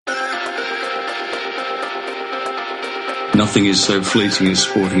Nothing is so fleeting as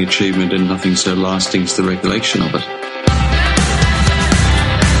sporting achievement, and nothing so lasting as the recollection of it.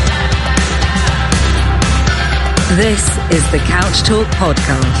 This is the Couch Talk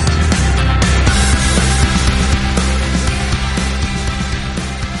Podcast.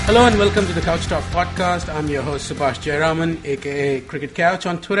 Hello and welcome to the Couch Talk Podcast. I'm your host Subhash Jayaraman, aka Cricket Couch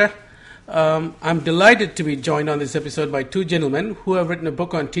on Twitter. I'm delighted to be joined on this episode by two gentlemen who have written a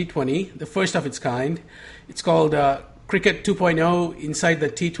book on T20, the first of its kind. It's called Cricket 2.0 Inside the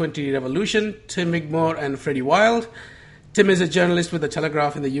T20 Revolution, Tim Wigmore and Freddie Wilde. Tim is a journalist with The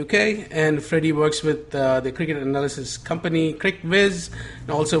Telegraph in the UK, and Freddie works with the cricket analysis company CricViz, and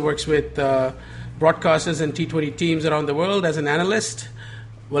also works with broadcasters and T20 teams around the world as an analyst.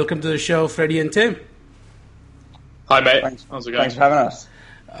 Welcome to the show, Freddie and Tim. Hi, mate. Thanks. How's it going? Thanks for having us.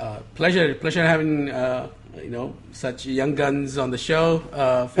 Pleasure having such young guns on the show.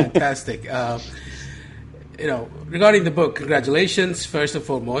 Fantastic. Regarding the book, congratulations first and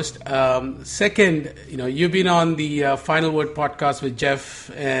foremost. Second, you've been on the Final Word podcast with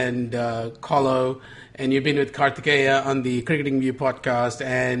Jeff and Colo, and you've been with Karthikeya on the Cricketing View podcast,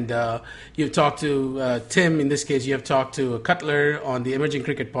 and you've talked to Tim. In this case, you have talked to Cutler on the Emerging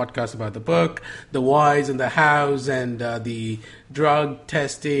Cricket podcast about the book, the whys and the hows, and the drug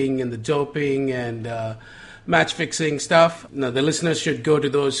testing and the doping and match fixing stuff. The listeners should go to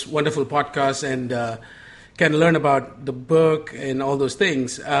those wonderful podcasts and can learn about the book and all those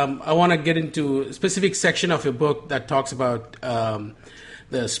things. I want to get into a specific section of your book that talks about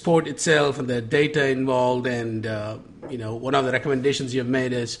the sport itself and the data involved, and one of the recommendations you've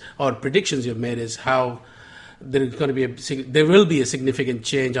made is, or predictions you've made is, how there will be a significant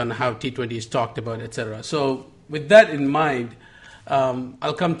change on how T20 is talked about, etc. So with that in mind,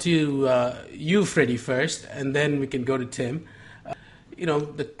 I'll come to you, Freddie, first, and then we can go to Tim.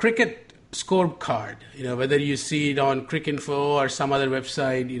 The cricket scorecard, whether you see it on Cricinfo or some other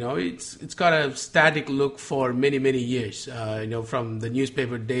website, it's got a static look for many, many years, from the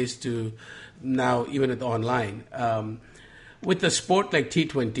newspaper days to now, even at online. With a sport like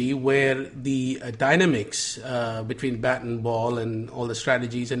T20, where the dynamics between bat and ball and all the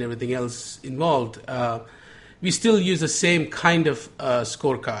strategies and everything else involved, we still use the same kind of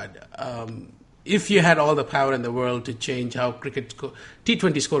scorecard. If you had all the power in the world to change how T20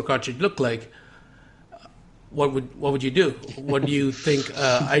 scorecard should look like, what would you do? What do you think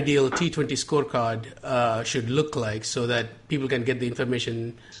ideal T20 scorecard should look like, so that people can get the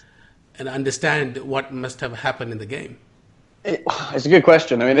information and understand what must have happened in the game? It's a good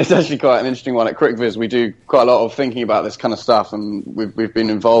question. I mean, it's actually quite an interesting one. At CricViz, we do quite a lot of thinking about this kind of stuff, and we've been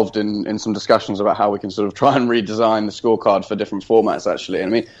involved in some discussions about how we can sort of try and redesign the scorecard for different formats, actually.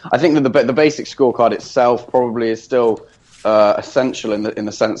 And I mean, I think that the basic scorecard itself probably is still essential in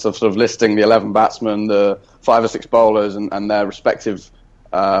the sense of sort of listing the 11 batsmen, the 5 or 6 bowlers, and their respective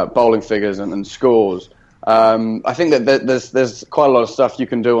bowling figures and scores. I think that there's quite a lot of stuff you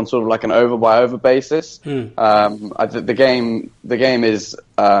can do on sort of like an over by over basis. The game is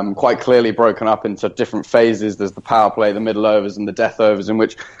quite clearly broken up into different phases. There's the power play, the middle overs, and the death overs, in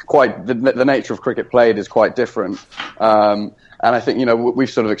which the nature of cricket played is quite different. And I think we've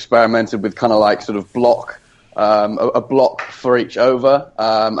sort of experimented with kind of like sort of a block for each over,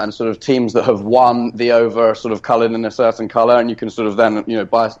 and sort of teams that have won the over sort of coloured in a certain colour, and you can sort of then you're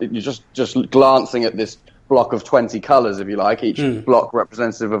just glancing at this block of 20 colours, if you like, each block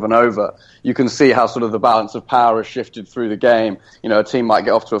representative of an over. You can see how sort of the balance of power has shifted through the game. A team might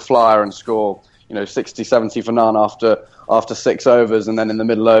get off to a flyer and score 60, 70 for none after 6 overs, and then in the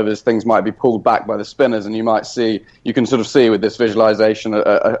middle overs things might be pulled back by the spinners, and you can sort of see with this visualisation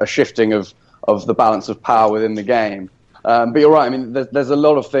a shifting of the balance of power within the game. But you're right. I mean, there's a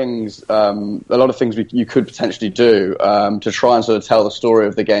lot of things you could potentially do to try and sort of tell the story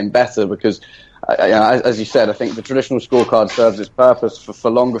of the game better, because as you said, I think the traditional scorecard serves its purpose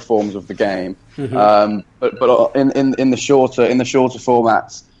for longer forms of the game. But in the shorter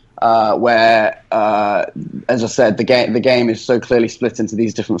formats, where as I said, the game is so clearly split into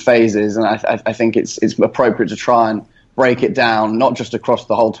these different phases, and I think it's appropriate to try and break it down, not just across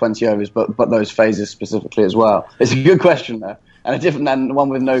the whole 20 overs, but those phases specifically as well. It's a good question, though, and one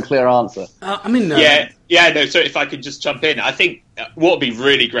with no clear answer. So if I could just jump in, I think what would be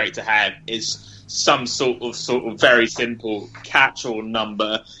really great to have is some sort of very simple catch-all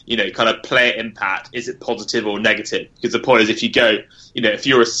number, kind of player impact. Is it positive or negative? Because the point is, if you go, if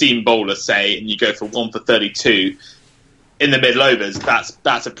you're a seam bowler, say, and you go for 1 for 32, in the middle overs,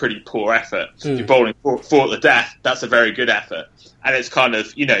 that's a pretty poor effort. If you're bowling four at the death, that's a very good effort. And it's kind of,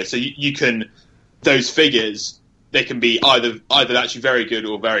 so you can, those figures, they can be either actually very good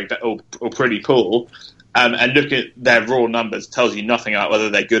or pretty poor. and looking at their raw numbers tells you nothing about whether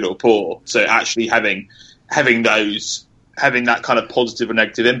they're good or poor. So actually having that kind of positive or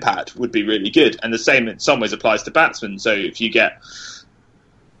negative impact would be really good. And the same in some ways applies to batsmen. So if you get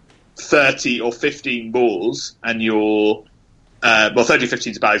 30 or 15 balls and you're 30 or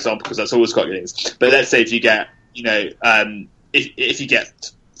 15 is a bad example because that's always quite good innings. But let's say if you get, if you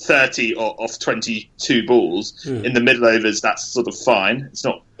get 30 off 22 balls in the middle overs, that's sort of fine. It's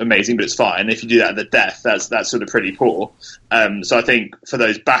not amazing, but it's fine. If you do that at the death, that's sort of pretty poor. So I think for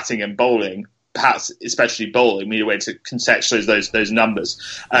those batting and bowling, perhaps especially bowling, we need a way to contextualize those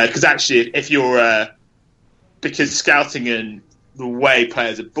numbers. Because actually, if you're because scouting and the way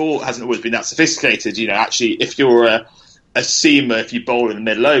players are bought hasn't always been that sophisticated. Actually, if you're a seamer, if you bowl in the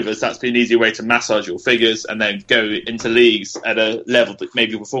middle overs, that's been an easier way to massage your figures and then go into leagues at a level that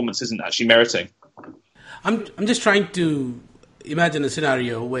maybe your performance isn't actually meriting. I'm just trying to imagine a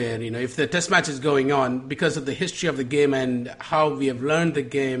scenario where, if the test match is going on, because of the history of the game and how we have learned the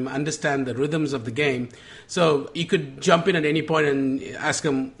game, understand the rhythms of the game. So you could jump in at any point and ask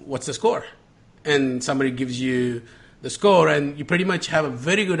them, what's the score? And somebody gives you the score, and you pretty much have a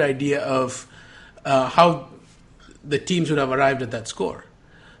very good idea of how the teams would have arrived at that score.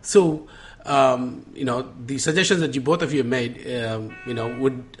 So, the suggestions that both of you made,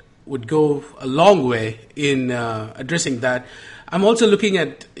 would go a long way in addressing that. I'm also looking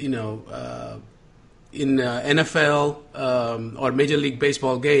at, in NFL or Major League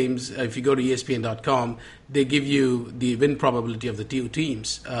Baseball games, if you go to ESPN.com, they give you the win probability of the two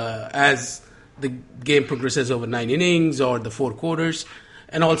teams as the game progresses over 9 innings or the 4 quarters.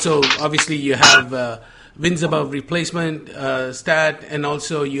 And also, obviously, you have wins above replacement stat, and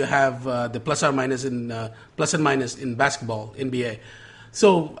also you have the plus and minus in basketball, NBA.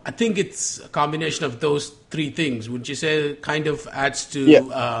 So I think it's a combination of those 3 things. Would you say kind of adds to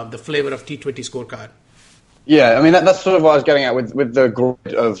the flavor of T20 scorecard? Yeah, I mean, that's sort of what I was getting at with the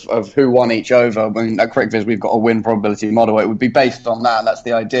grid of who won each over. I mean, at CricViz, we've got a win probability model. It would be based on that. That's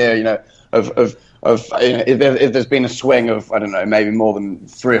the idea, of if there's been a swing of, I don't know, maybe more than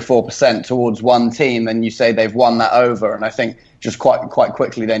 3 or 4% towards one team, then you say they've won that over. And I think just quite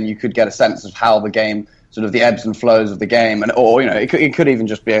quickly then you could get a sense of how the game, sort of the ebbs and flows of the game, or it could even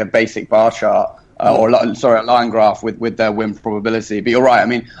just be a basic bar chart. A line graph with their win probability. But you're right. I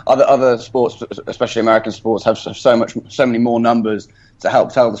mean, other sports, especially American sports, have so many more numbers to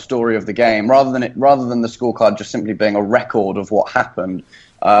help tell the story of the game, rather than the scorecard just simply being a record of what happened.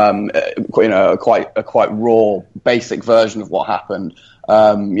 A quite raw, basic version of what happened.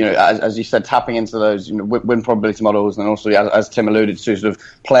 As you said, tapping into those win probability models, and also as Tim alluded to, sort of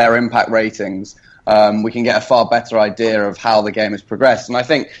player impact ratings. We can get a far better idea of how the game has progressed. And I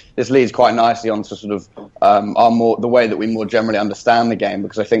think this leads quite nicely onto sort of the way that we more generally understand the game,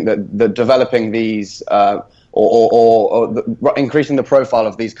 because I think that the developing these increasing the profile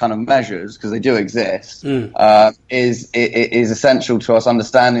of these kind of measures, because they do exist, is essential to us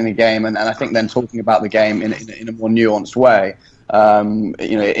understanding the game, and I think then talking about the game in a more nuanced way.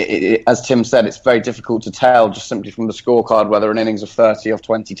 As Tim said, it's very difficult to tell just simply from the scorecard whether an innings of 30 off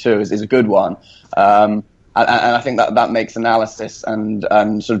 22 is a good one. And I think that makes analysis and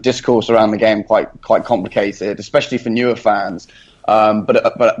sort of discourse around the game quite complicated, especially for newer fans. But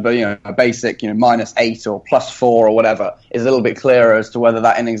a basic -8 or +4 or whatever is a little bit clearer as to whether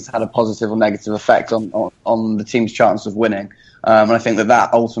that innings has had a positive or negative effect on the team's chance of winning. And I think that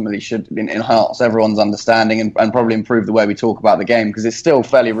ultimately should enhance everyone's understanding and probably improve the way we talk about the game, because it's still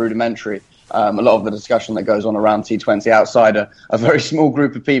fairly rudimentary. A lot of the discussion that goes on around T20 outside a very small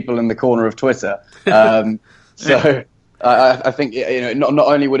group of people in the corner of Twitter. I think not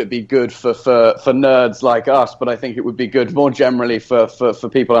only would it be good for nerds like us, but I think it would be good more generally for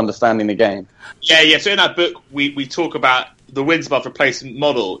people understanding the game. Yeah. So in our book, we talk about the wins above replacement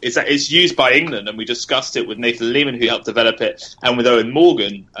model. It's used by England, and we discussed it with Nathan Lehman, who helped develop it, and with Owen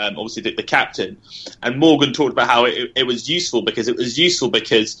Morgan, obviously the captain. And Morgan talked about how it was useful because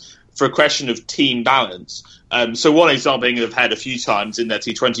for a question of team balance. So one example England have had a few times in their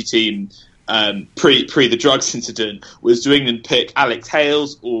T20 team pre the drugs incident was, do England pick Alex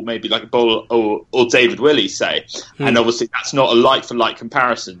Hales or maybe like a bowler or David Willey, say? And obviously that's not a like for like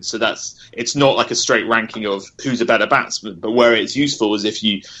comparison, so it's not like a straight ranking of who's a better batsman. But where it's useful is if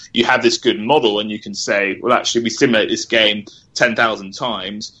you have this good model and you can say, well, actually we simulate this game 10,000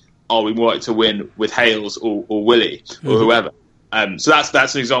 times. Are we more likely to win with Hales or Willey or whoever? So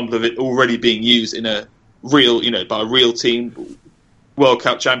that's an example of it already being used in a real, by a real team. World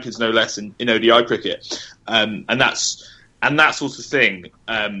Cup champions, no less, in ODI cricket, and that sort of thing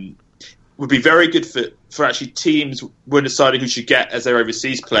would be very good for actually teams when deciding who should get as their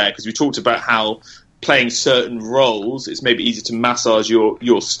overseas player, because we talked about how playing certain roles, it's maybe easier to massage your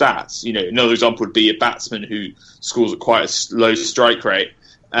stats. You know, another example would be a batsman who scores at quite a low strike rate,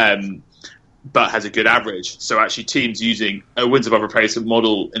 but has a good average. So actually teams using a wins above replacement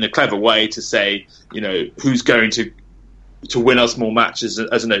model in a clever way to say, you know, who's going to win us more matches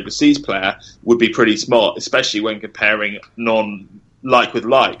as an overseas player would be pretty smart, especially when comparing like with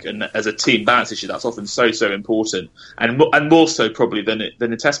like, and as a team balance issue, that's often so important, and more so probably than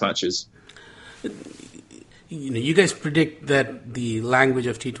in test matches. You know, you guys predict that the language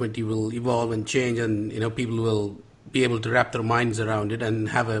of T20 will evolve and change, and you know, people will be able to wrap their minds around it and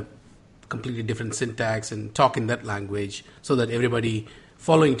have a completely different syntax and talk in that language, so that everybody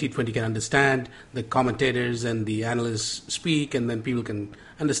following T20 can understand, the commentators and the analysts speak, and then people can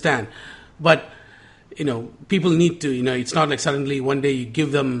understand. But you know, people need to, you know, it's not like suddenly one day you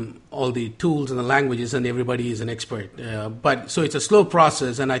give them all the tools and the languages and everybody is an expert. But so it's a slow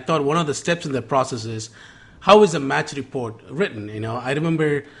process, and I thought one of the steps in the process is, how is a match report written? You know, I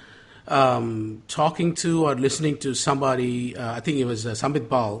remember talking to or listening to somebody, I think it was Sambit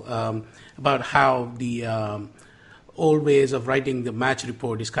Bal, about how the old ways of writing the match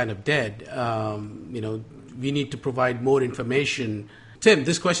report is kind of dead. You know, we need to provide more information. Tim,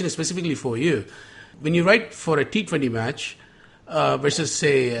 this question is specifically for you. When you write for a T20 match versus,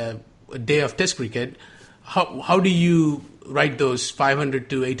 say, a day of Test cricket, how do you write those 500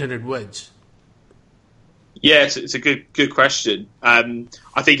 to 800 words? Yeah, it's a good question. I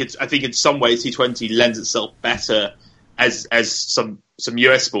think in some ways T20 lends itself better as some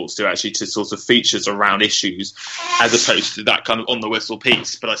US sports do, actually, to sort of features around issues as opposed to that kind of on the whistle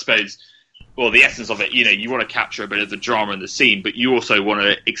piece. But I suppose, well, the essence of it, you know, you want to capture a bit of the drama in the scene, but you also want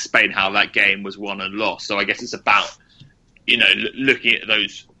to explain how that game was won and lost. So I guess it's about, you know, looking at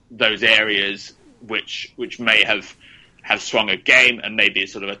those areas which may have swung a game, and maybe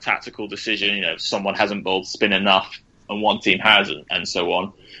it's sort of a tactical decision. You know, someone hasn't bowled spin enough and one team hasn't, and so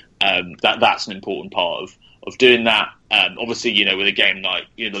on. That's an important part of doing that. Obviously, you know, with a game like,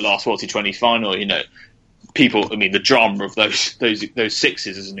 you know, the last World T20 final, you know, people, I mean, the drama of those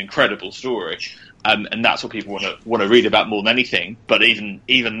sixes is an incredible story, and that's what people want to read about more than anything. But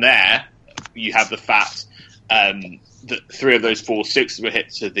even there, you have the fact that 3 of those 4 sixes were hit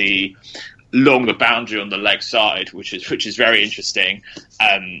to the longer boundary on the leg side, which is very interesting,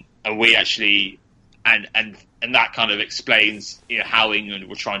 and we actually and that kind of explains, you know, how England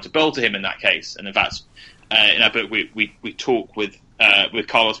were trying to bowl to him in that case. And in fact, in our book we talk with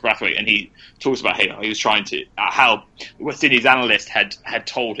Carlos Brathwaite, and he talks about how he was trying to how West Indies analyst had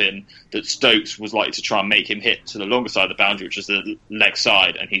told him that Stokes was likely to try and make him hit to the longer side of the boundary, which is the leg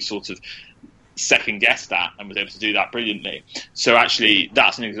side, and he sort of second guessed that and was able to do that brilliantly. So actually,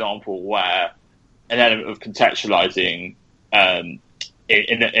 that's an example where an element of contextualizing in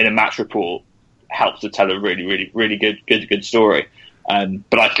a match report helps to tell a really good story.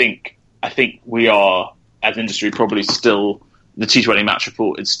 But I think we are, as an industry, probably still, the T20 match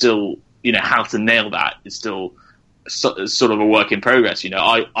report is still, you know, how to nail that is still sort of a work in progress. You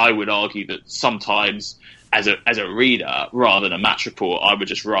know, I would argue that sometimes as a reader, rather than a match report, I would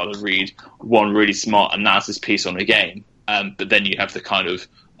just rather read one really smart analysis piece on a game. But then you have the kind of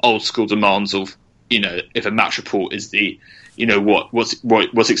old school demands of, you know, if a match report is the, you know,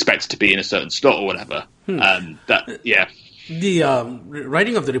 what's expected to be in a certain slot or whatever. The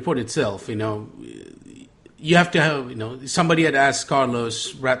writing of the report itself, you know, you have to have, you know, somebody had asked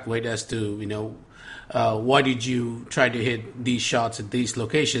Carlos Brathwaite as to, you know, why did you try to hit these shots at these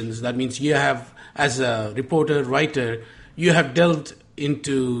locations? That means you have, as a reporter, writer, you have delved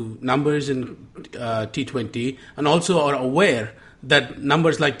into numbers in T20 and also are aware that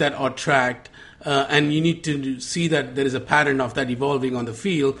numbers like that are tracked, and you need to see that there is a pattern of that evolving on the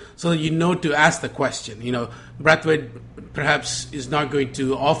field so that you know to ask the question. You know, Brathwaite perhaps is not going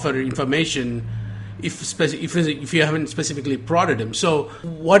to offer information if you haven't specifically prodded him. So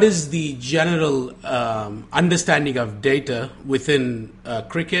what is the general understanding of data within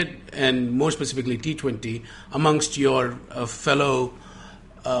cricket, and more specifically T20, amongst your fellow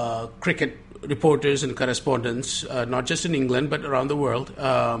cricket reporters and correspondents, not just in England but around the world,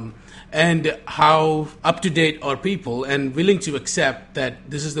 and how up-to-date are people and willing to accept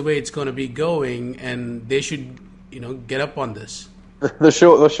that this is the way it's going to be going and they should, you know, get up on this? The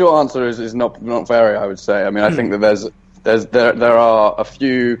short answer is not very, I would say. I mean, I think that there are a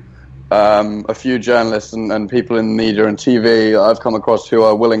few journalists and people in media and TV I've come across who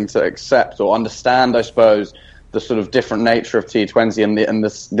are willing to accept or understand, I suppose, the sort of different nature of T20 and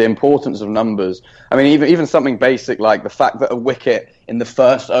the importance of numbers. I mean, even something basic like the fact that a wicket in the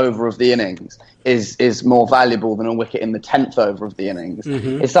first over of the innings is more valuable than a wicket in the 10th over of the innings.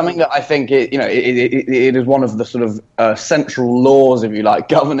 It's something that I think it is one of the sort of central laws, if you like,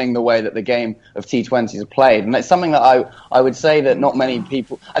 governing the way that the game of T20s are played, and it's something that I would say that not many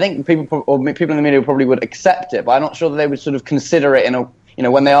people. I think people in the media probably would accept it, but I'm not sure that they would sort of consider it in a.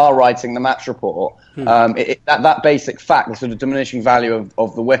 When they are writing the match report, that basic fact, the sort of diminishing value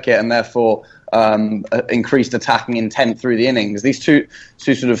of the wicket, and therefore increased attacking intent through the innings, these two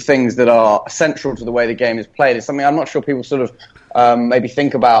sort of things that are central to the way the game is played, is something I'm not sure people sort of maybe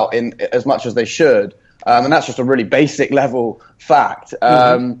think about in as much as they should, and that's just a really basic level fact.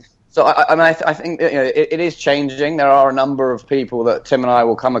 So I think it is changing. There are a number of people that Tim and I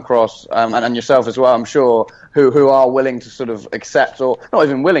will come across, and yourself as well, I'm sure, who are willing to sort of accept, or not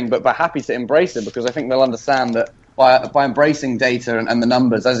even willing, but happy to embrace it, because I think they'll understand that by embracing data and the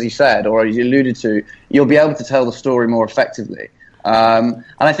numbers, as you said, or as you alluded to, you'll be able to tell the story more effectively. And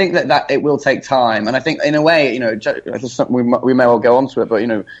I think that it will take time. And I think in a way, we may well go on to it, but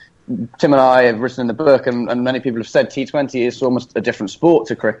Tim and I have written in the book, and many people have said T20 is almost a different sport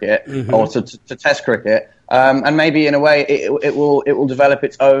to cricket, or to Test cricket, and maybe in a way it will develop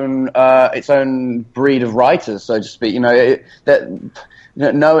its own breed of writers, so to speak.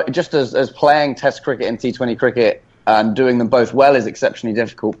 Just as playing Test cricket and T20 cricket and doing them both well is exceptionally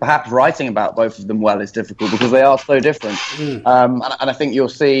difficult, perhaps writing about both of them well is difficult, because they are so different. And I think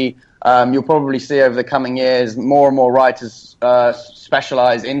you'll probably see over the coming years more and more writers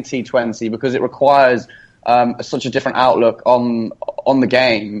specialise in T20, because it requires such a different outlook on the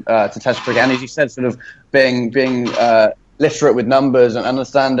game to Test cricket. And as you said, sort of being literate with numbers and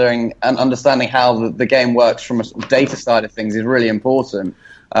understanding how the game works from a data side of things is really important.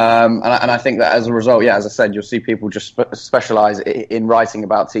 And I think that as a result, as I said, you'll see people just specialise in writing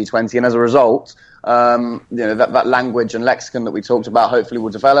about T20, and as a result, that language and lexicon that we talked about hopefully will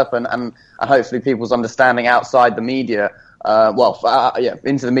develop, and hopefully people's understanding outside the media,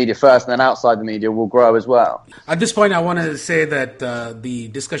 into the media first and then outside the media, will grow as well. At this point, I want to say that the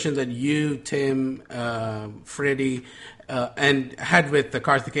discussion that you, Tim, Freddie, and had with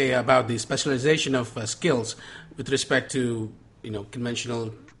Karthikeya about the specialization of skills with respect to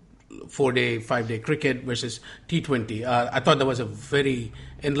conventional 4-day, 5-day cricket versus T20. I thought that was a very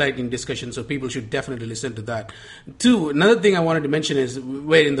enlightening discussion, so people should definitely listen to that. Another thing I wanted to mention is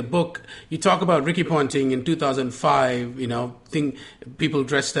where in the book you talk about Ricky Ponting in 2005, people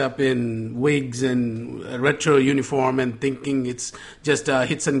dressed up in wigs and a retro uniform and thinking it's just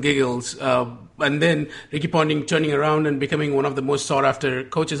hits and giggles. And then Ricky Ponting turning around and becoming one of the most sought-after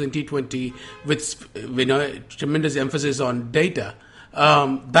coaches in T20 with tremendous emphasis on data.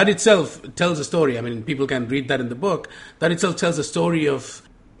 That itself tells a story. I mean, people can read that in the book. That itself tells a story of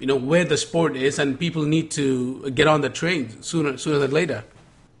where the sport is, and people need to get on the train sooner than later.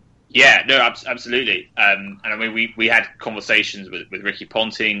 Yeah, no, absolutely. And I mean, we had conversations with Ricky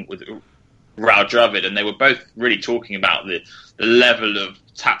Ponting, with Wilde Dravid, and they were both really talking about the level of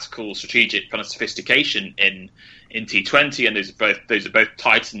tactical, strategic kind of sophistication in T20, and those are both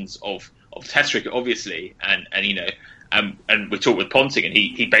titans of Test cricket, obviously, and we talked with Ponting, and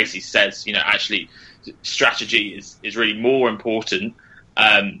he basically says, actually, strategy is really more important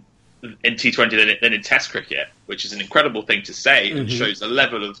in T20 than in Test cricket, which is an incredible thing to say, and shows the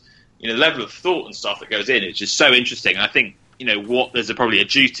level of thought and stuff that goes in. It's just so interesting. And I think what there's probably a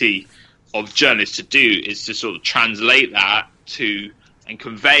duty of journalists to do is to sort of translate that and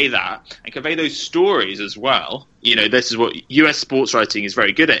convey those stories as well. This is what US sports writing is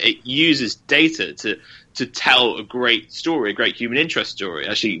very good at. It uses data to tell a great story, a great human interest story.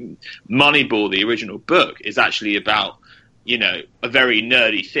 Actually, Moneyball, the original book, is actually about a very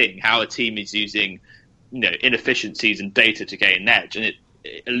nerdy thing, how a team is using inefficiencies and data to gain an edge, and it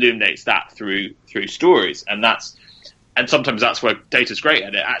illuminates that through stories, and sometimes that's where data's great,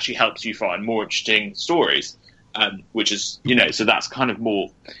 and it actually helps you find more interesting stories, which is so that's kind of more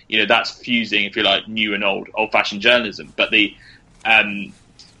that's fusing, if you like, new and old-fashioned journalism. But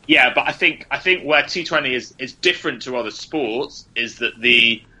but I think where T20 is different to other sports is that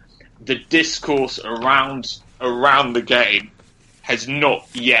the discourse around the game has not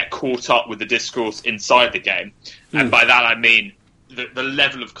yet caught up with the discourse inside the game. And by that I mean the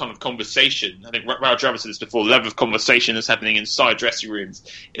level of kind of conversation. I think Wilde Dravid said this before, the level of conversation that's happening inside dressing rooms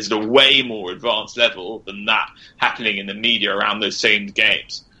is at a way more advanced level than that happening in the media around those same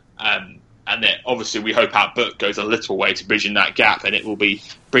games. And then obviously we hope our book goes a little way to bridging that gap, and it will be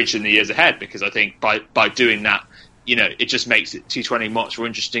bridged in the years ahead, because I think by doing that it just makes it T20 much more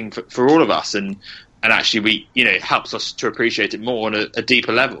interesting for all of us, and actually it helps us to appreciate it more on a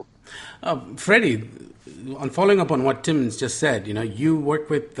deeper level. Freddie, on following up on what Tim's just said, you work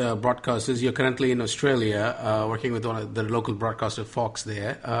with broadcasters. You're currently in Australia, working with one of the local broadcaster, Fox,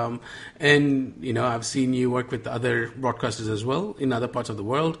 there. And I've seen you work with other broadcasters as well in other parts of the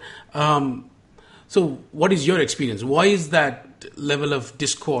world. So what is your experience? Why is that level of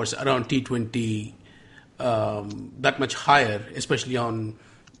discourse around T20 that much higher, especially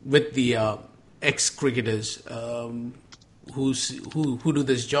with the ex-cricketers who do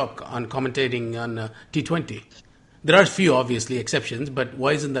this job on commentating on T20? There are a few, obviously, exceptions, but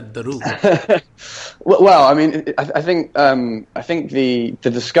why isn't that the rule? Well, I mean, I think the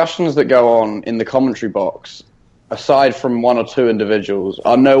discussions that go on in the commentary box, aside from one or two individuals,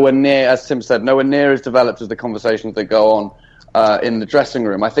 are nowhere near, as Tim said, nowhere near as developed as the conversations that go on in the dressing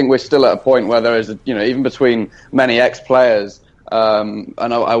room. I think we're still at a point where there is, even between many ex-players, and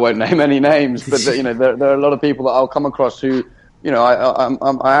I won't name any names, but there are a lot of people that I'll come across who,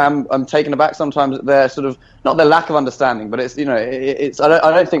 I'm taken aback sometimes at their sort of, not their lack of understanding, but it's I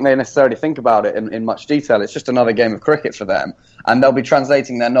don't think they necessarily think about it in much detail. It's just another game of cricket for them, and they'll be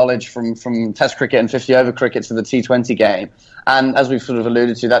translating their knowledge from Test cricket and 50-over cricket to the T20 game. And as we've sort of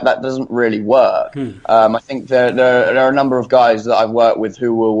alluded to, that doesn't really work. I think there are a number of guys that I've worked with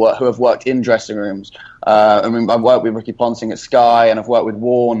who have worked in dressing rooms. I've worked with Ricky Ponting at Sky, and I've worked with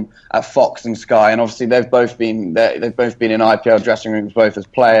Warne at Fox and Sky, and obviously they've both been in IPL dressing rooms, both as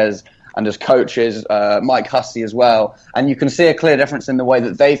players and as coaches. Mike Hussey as well, and you can see a clear difference in the way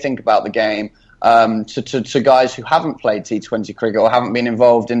that they think about the game to guys who haven't played T20 cricket or haven't been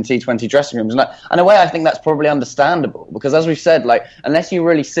involved in T20 dressing rooms. And in a way, I think that's probably understandable, because as we've said, unless you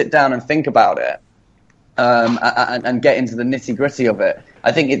really sit down and think about it and get into the nitty-gritty of it,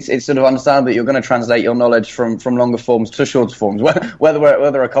 I think it's sort of understandable that you're going to translate your knowledge from longer forms to shorter forms.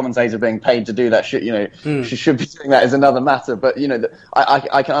 Whether a commentator being paid to do that should be doing that is another matter. But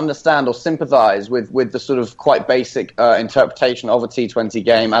I can understand or sympathise with the sort of quite basic interpretation of a T20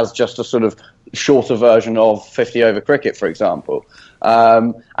 game as just a sort of shorter version of 50-over cricket, for example.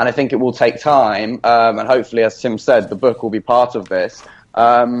 And I think it will take time, and hopefully, as Tim said, the book will be part of this.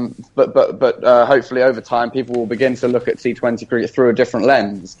 But hopefully over time people will begin to look at T20 cricket through a different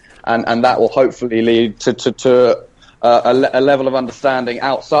lens, and that will hopefully lead to a level of understanding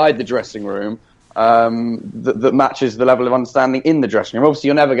outside the dressing room that matches the level of understanding in the dressing room. Obviously,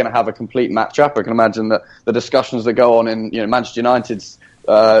 you're never going to have a complete match-up. I can imagine that the discussions that go on in Manchester United's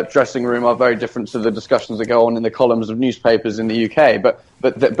dressing room are very different to the discussions that go on in the columns of newspapers in the UK, but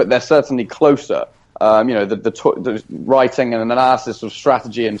they're certainly closer. The writing and analysis of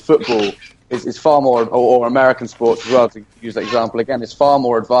strategy in football is far more, or American sports as well, to use that example again, is far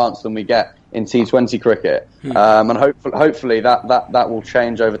more advanced than we get in T20 cricket. And hopefully that will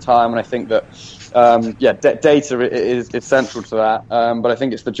change over time. And I think that, data is central to that. But I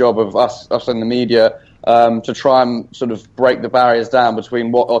think it's the job of us in the media to try and sort of break the barriers down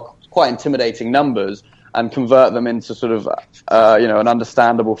between what are quite intimidating numbers and convert them into sort of, an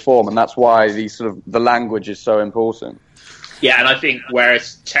understandable form. And that's why the language is so important. Yeah, and I think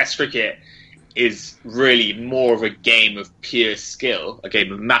whereas Test cricket is really more of a game of pure skill, a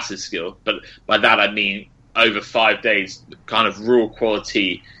game of massive skill, but by that I mean over 5 days, kind of raw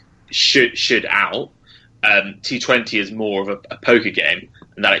quality should out. T20 is more of a poker game,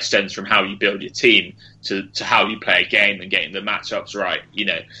 and that extends from how you build your team to how you play a game and getting the matchups right.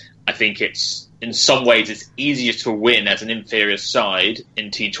 I think in some ways it's easier to win as an inferior side in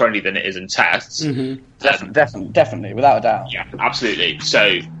T20 than it is in Tests. Mm-hmm. Definitely, without a doubt. Yeah, absolutely.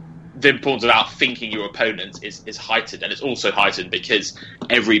 So the importance of outthinking your opponents is heightened, and it's also heightened because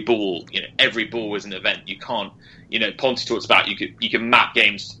every ball is an event. You can't, Ponty talks about you can map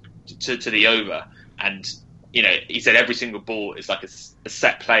games to the over, and he said every single ball is like a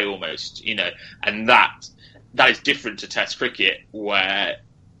set play almost, and that is different to Test cricket, where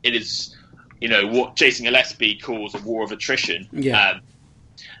it is, what Jason Gillespie calls a war of attrition. Yeah.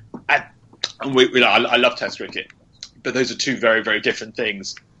 I love Test cricket, but those are two very, very different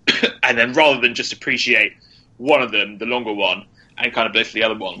things. And then rather than just appreciate one of them, the longer one, and kind of both the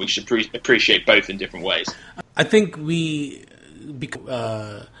other one, we should appreciate both in different ways. I think we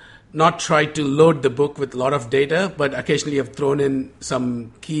not try to load the book with a lot of data, but occasionally have thrown in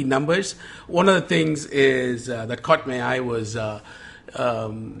some key numbers. One of the things is that caught my eye was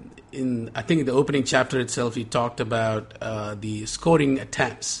in the opening chapter itself, he talked about the scoring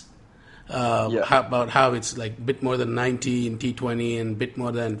attempts. How it's like a bit more than 90 in T20 and a bit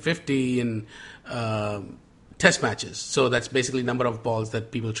more than 50 in Test matches. So that's basically number of balls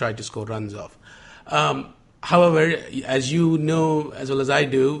that people try to score runs off. However, as you know as well as I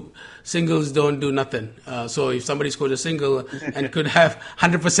do, singles don't do nothing. So if somebody scores a single and could have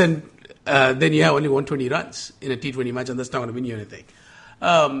 100%, then you have only 120 runs in a T20 match, and that's not going to win you anything.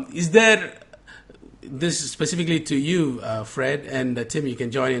 Is there, this is specifically to you, Fred, and Tim, you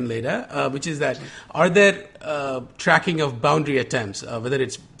can join in later, which is that, are there tracking of boundary attempts, whether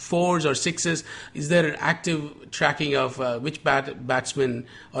it's fours or sixes? Is there an active tracking of which batsmen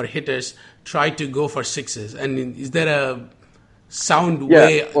or hitters try to go for sixes? And is there a sound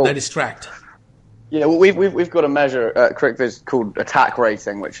way that is tracked? Yeah, well, we've got a measure at CricViz called attack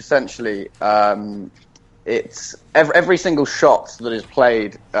rating, which essentially it's every single shot that is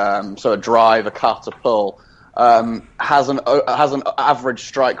played, so a drive, a cut, a pull, has an average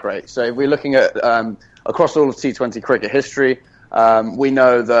strike rate. So if we're looking at across all of T20 cricket history, we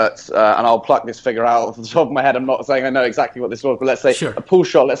know that, and I'll pluck this figure out off the top of my head. I'm not saying I know exactly what this was, but let's say a pull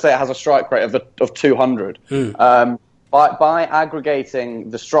shot. Let's say it has a strike rate of 200. By aggregating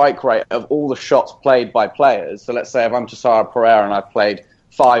the strike rate of all the shots played by players, so let's say if I'm Tisara Pereira and I've played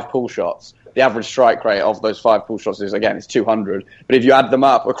 5 pull shots, the average strike rate of those 5 pull shots is 200. But if you add them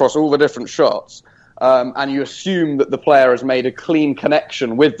up across all the different shots, and you assume that the player has made a clean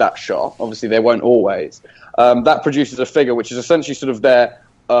connection with that shot, obviously they won't always, that produces a figure which is essentially sort of their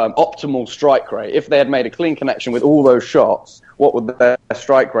optimal strike rate. If they had made a clean connection with all those shots, what would their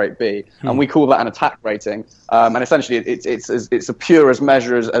strike rate be? And we call that an attack rating. And essentially it's as pure as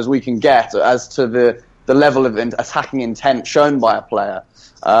measure as we can get as to the level of attacking intent shown by a player.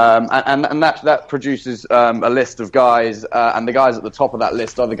 And that produces a list of guys, and the guys at the top of that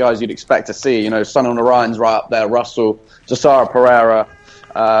list are the guys you'd expect to see. Sunil Narayan's right up there, Russell, Tisara Pereira,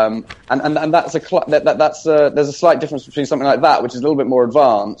 and there's a slight difference between something like that, which is a little bit more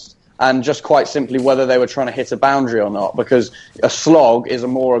advanced, and just quite simply whether they were trying to hit a boundary or not, because a slog is a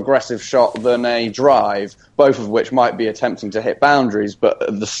more aggressive shot than a drive, both of which might be attempting to hit boundaries, but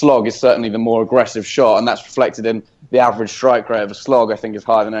the slog is certainly the more aggressive shot, and that's reflected in the average strike rate of a slog. I think is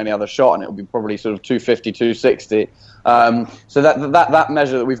higher than any other shot, and it will be probably sort of 250, 260. So that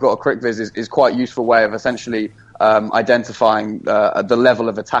measure that we've got at CricViz is quite a useful way of essentially identifying the level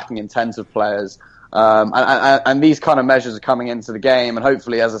of attacking intent of players. And these kind of measures are coming into the game, and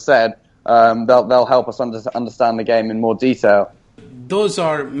hopefully, as I said, they'll help us understand the game in more detail. Those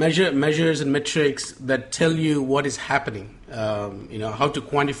are measures and metrics that tell you what is happening. How to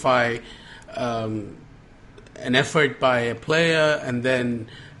quantify an effort by a player, and then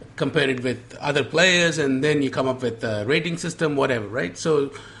compare it with other players, and then you come up with a rating system, whatever, right?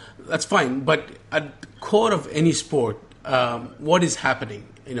 So that's fine. But at the core of any sport, what is happening?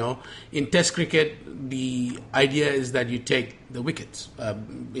 In Test cricket, the idea is that you take the wickets.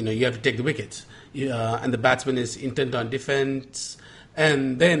 You have to take the wickets, and the batsman is intent on defense,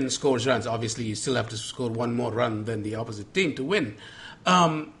 and then scores runs. Obviously, you still have to score one more run than the opposite team to win.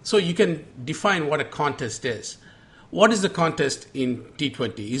 So you can define what a contest is. What is the contest in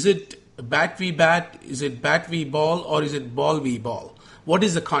T20? Is it bat v bat? Is it bat v ball? Or is it ball v ball? What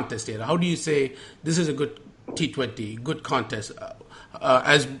is the contest here? How do you say this is a good T20, good contest?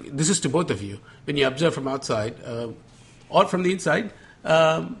 As this is to both of you, when you observe from outside or from the inside,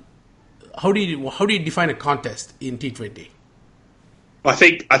 how do you define a contest in T20? I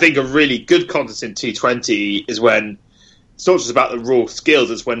think a really good contest in T20 is when it's not just about the raw skills;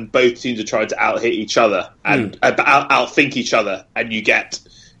 it's when both teams are trying to out-hit each other and outthink each other, and you get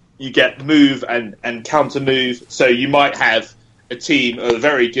move and counter move. So you might have a team are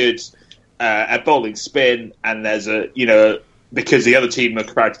very good at bowling spin, and there's because the other team are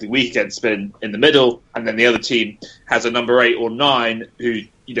comparatively weak against spin in the middle, and then the other team has a number 8 or 9 who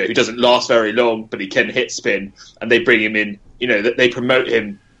doesn't last very long, but he can hit spin, and they bring him in. They promote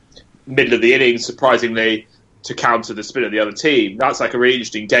him middle of the innings, surprisingly, to counter the spin of the other team. That's like a really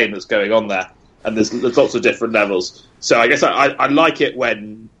interesting game that's going on there, and there's lots of different levels. So I guess I like it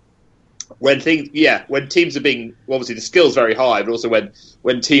when teams are being, obviously the skill's very high, but also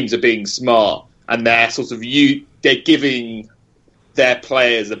when teams are being smart and they're they're giving their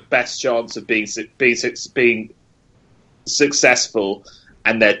players the best chance of being successful,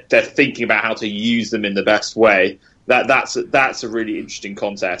 and they're thinking about how to use them in the best way. That's a really interesting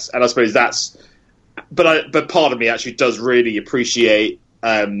contest, and I suppose but part of me actually does really appreciate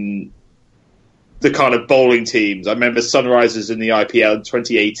the kind of bowling teams. I remember Sunrisers in the IPL in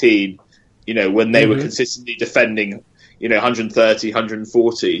 2018. When they were consistently defending, 130,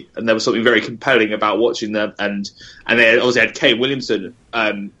 140, and there was something very compelling about watching them. And they obviously had Kane Williamson,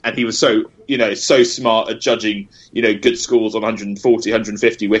 and he was so smart at judging, good scores on 140,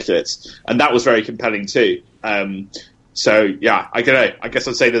 150 wickets, and that was very compelling too. So yeah, I don't know. I guess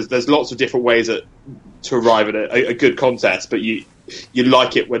I'd say there's lots of different ways to arrive at a good contest, but you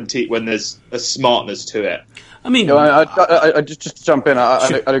like it when there's a smartness to it. I mean, I just to jump in.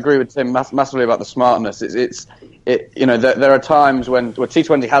 Sure. I'd agree with Tim massively about the smartness. There are times when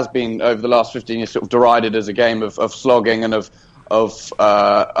T20 has been over the last 15 years sort of derided as a game of slogging and of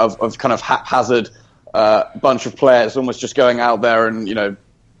kind of haphazard bunch of players almost just going out there and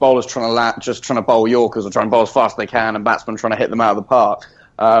bowlers trying to bowl Yorkers or trying to bowl as fast as they can and batsmen trying to hit them out of the park.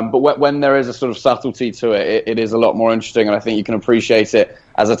 But when there is a sort of subtlety to it is a lot more interesting, and I think you can appreciate it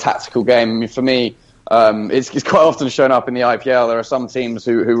as a tactical game. I mean, for me, it's quite often shown up in the IPL. There are some teams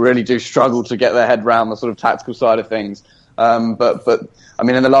who really do struggle to get their head around the sort of tactical side of things. But I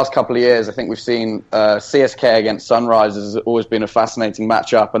mean, in the last couple of years, I think we've seen CSK against Sunrisers has always been a fascinating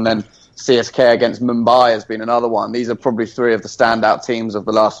matchup, and then CSK against Mumbai has been another one. These are probably three of the standout teams of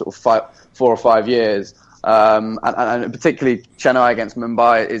the last sort of 4 or 5 years. And particularly Chennai against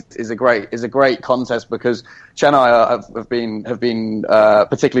Mumbai is a great contest because Chennai have been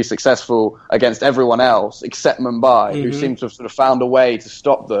particularly successful against everyone else except Mumbai, who seem to have sort of found a way to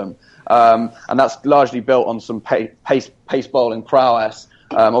stop them. And that's largely built on some pace bowling prowess.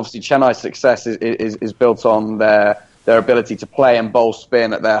 Obviously, Chennai's success is built on their ability to play and bowl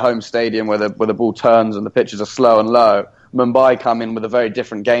spin at their home stadium where the ball turns and the pitches are slow and low. Mumbai come in with a very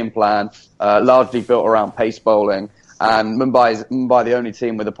different game plan, largely built around pace bowling, and Mumbai the only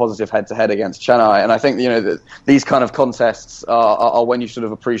team with a positive head-to-head against Chennai. And I think that these kind of contests are when you sort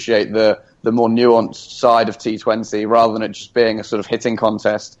of appreciate the more nuanced side of T20 rather than it just being a sort of hitting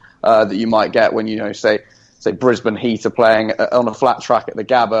contest that you might get when say Brisbane Heat are playing on a flat track at the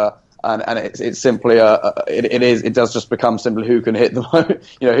Gabba. And it's simply it does just become simply who can hit the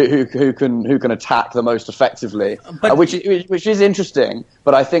who can attack the most effectively, which is interesting.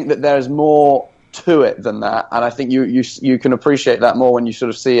 But I think that there's more to it than that, and I think you can appreciate that more when you sort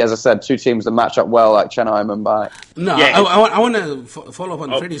of see, as I said, two teams that match up well like Chennai and Mumbai. No, yeah. I want to follow up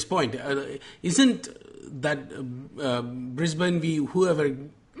on Freddie's point. Isn't that Brisbane v whoever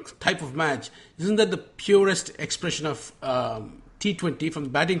type of match? Isn't that the purest expression of T20 from the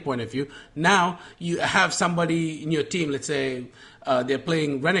batting point of view? Now you have somebody in your team, let's say they're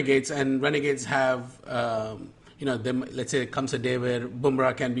playing Renegades, and Renegades have let's say it comes a day where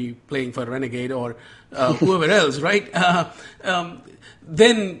Bumrah can be playing for Renegade or whoever else, right?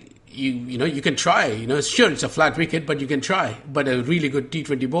 Then you can try. Sure, it's a flat wicket, but you can try. But a really good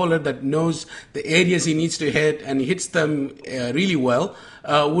T20 bowler that knows the areas he needs to hit and hits them really well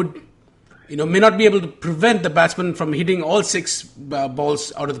may not be able to prevent the batsman from hitting all 6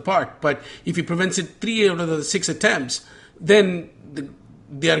 balls out of the park. But if he prevents it 3 out of the 6 attempts, then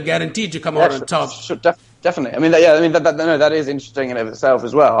they are guaranteed to come out on top. Sure, definitely. I mean, that is interesting in of itself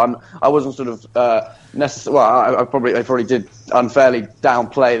as well. I wasn't sort of necessarily. Well, I probably did unfairly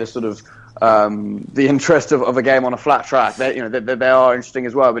downplay the sort of the interest of a game on a flat track. They are interesting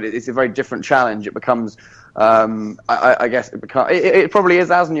as well, but it's a very different challenge. It becomes. I guess it probably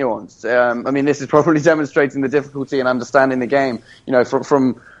is as nuanced. I mean, this is probably demonstrating the difficulty in understanding the game.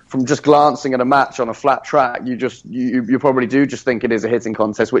 From just glancing at a match on a flat track, you probably do just think it is a hitting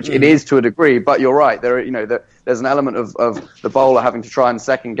contest, which it is to a degree. But you're right. There's an element of the bowler having to try and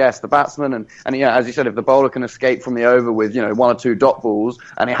second guess the batsman, and as you said, if the bowler can escape from the over with 1 or 2 dot balls,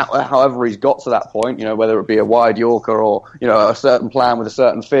 and however he's got to that point, whether it be a wide Yorker or a certain plan with a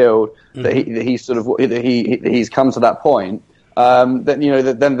certain field, that he's come to that point. Then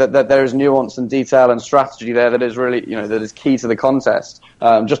there is nuance and detail and strategy there that is really that is key to the contest.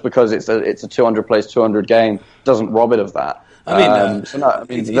 Just because it's a 200 plays 200 game doesn't rob it of that. There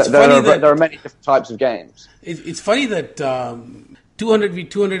are many different types of games. It's funny that 200 v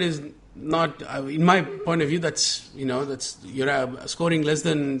 200 is not, in my point of view, that's you're scoring less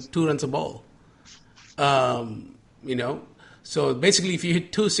than 2 runs a ball. So basically, if you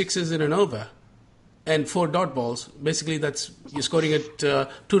hit 2 sixes in an over and 4 dot balls, basically you're scoring at 2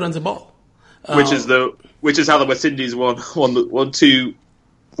 runs a ball. Which is how the West Indies won 2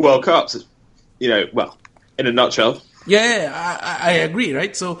 World Cups. In a nutshell. Yeah, I agree,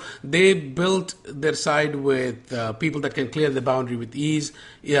 right? So they built their side with people that can clear the boundary with ease,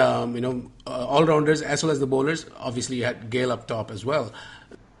 all-rounders as well as the bowlers. Obviously, you had Gale up top as well.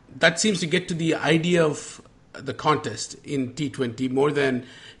 That seems to get to the idea of the contest in T20 more than,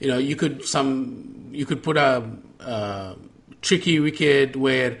 you could put a tricky wicket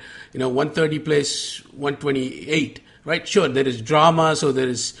where, 130 plays 128, right? Sure, there is drama, so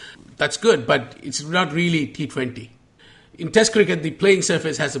that's good, but it's not really T20. In Test cricket, the playing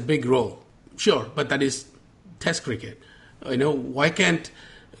surface has a big role. Sure, but that is Test cricket. Why can't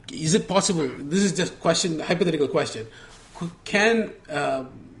is it possible? This is just hypothetical question.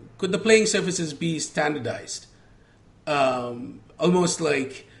 Could the playing surfaces be standardized? Almost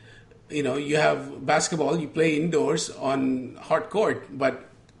like, you have basketball, you play indoors on hard court, but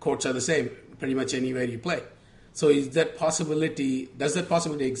courts are the same pretty much anywhere you play. So does that possibility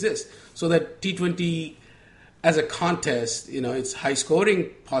exist? So that T20 as a contest, it's high scoring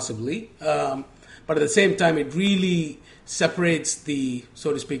possibly, but at the same time it really separates the,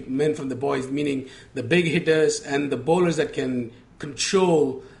 so to speak, men from the boys, meaning the big hitters and the bowlers that can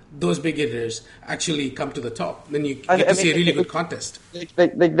control those big hitters actually come to the top. Then you get to see a really good contest.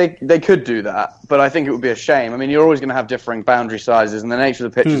 They could do that, but I think it would be a shame. I mean, you're always going to have differing boundary sizes, and the nature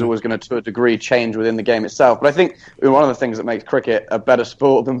of the pitch is always going to a degree, change within the game itself. But I think one of the things that makes cricket a better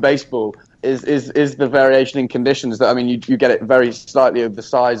sport than baseball is the variation in conditions. That, I mean, you get it very slightly of the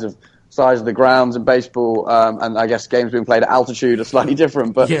size of the grounds in baseball, and I guess games being played at altitude are slightly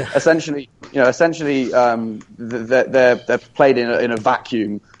different. But essentially, they're played in a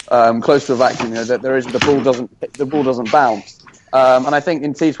vacuum. Close to a vacuum, the ball doesn't bounce, and I think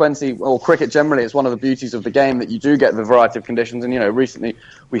in T20 or cricket generally, it's one of the beauties of the game that you do get the variety of conditions. And recently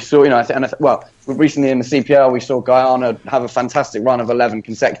we saw, recently in the CPL we saw Guyana have a fantastic run of 11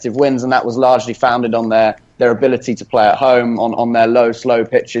 consecutive wins, and that was largely founded on their ability to play at home on their low, slow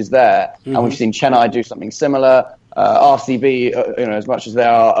pitches there. Mm-hmm. And we've seen Chennai do something similar. RCB, as much as they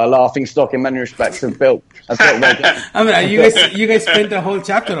are a laughing stock in many respects, have built their game. I mean, you guys spent a whole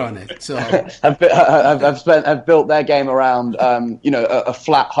chapter on it, so have built their game around a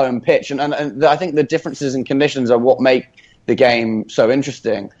flat home pitch, and I think the differences in conditions are what make the game so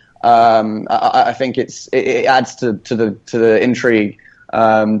interesting. I think it adds to the intrigue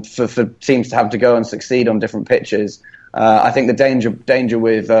for teams to have to go and succeed on different pitches. I think the danger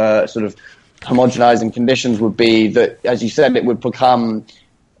with sort of homogenizing conditions would be that, as you said, the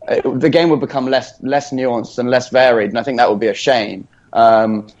game would become less nuanced and less varied, and I think that would be a shame.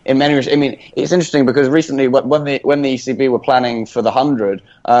 In many respects, I mean, it's interesting because recently, when the ECB were planning for the 100,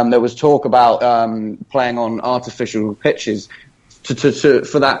 there was talk about playing on artificial pitches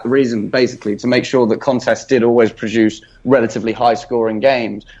for that reason, basically, to make sure that contests did always produce relatively high-scoring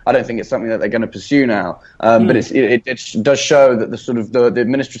games. I don't think it's something that they're going to pursue now, but it does show that the sort of the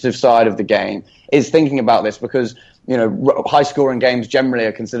administrative side of the game is thinking about this, because high-scoring games generally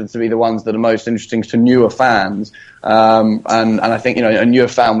are considered to be the ones that are most interesting to newer fans, and I think a newer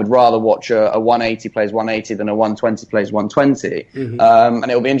fan would rather watch a 180 plays 180 than a 120 plays 120, and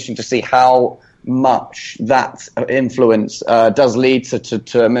it'll be interesting to see how much that influence does lead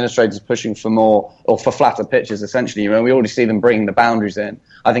to administrators pushing for more or for flatter pitches. Essentially, we already see them bringing the boundaries in.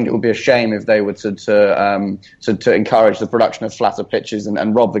 I think it would be a shame if they were to encourage the production of flatter pitches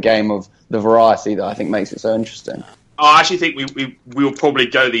and rob the game of the variety that I think makes it so interesting. I actually think we will probably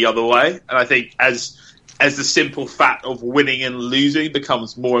go the other way, and I think as the simple fact of winning and losing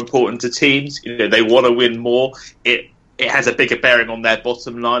becomes more important to teams, they want to win more. It has a bigger bearing on their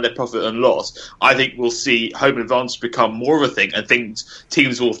bottom line, their profit and loss. I think we'll see home advantage become more of a thing, and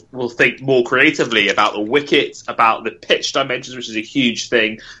teams will think more creatively about the wickets, about the pitch dimensions, which is a huge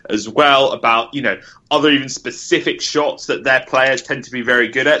thing as well, about other even specific shots that their players tend to be very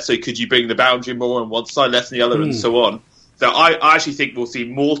good at. So could you bring the boundary more on one side, less on the other, and so on. So I actually think we'll see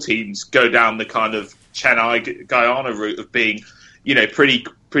more teams go down the kind of Chennai Guyana route of being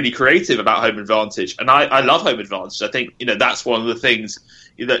pretty creative about home advantage, and I love home advantage. I think that's one of the things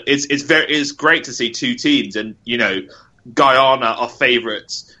that it's great to see two teams, and Guyana are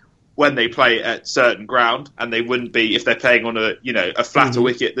favourites when they play at certain ground, and they wouldn't be if they're playing on a flatter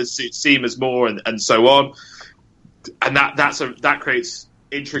wicket that suits seamers more, and so on, and that creates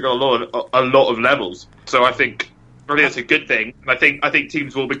intrigue on a lot of levels. So I think it's a good thing, and I think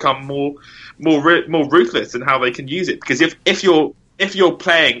teams will become more ruthless in how they can use it, because if you're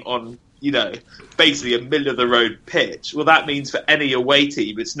playing on, basically a middle of the road pitch, well, that means for any away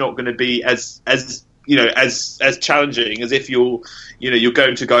team, it's not going to be as challenging as if you're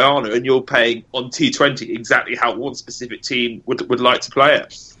going to Guyana and you're playing on T20 exactly how one specific team would like to play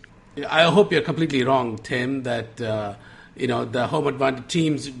it. I hope you're completely wrong, Tim, that the home advantage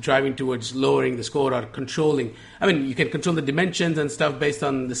teams driving towards lowering the score or controlling. I mean, you can control the dimensions and stuff based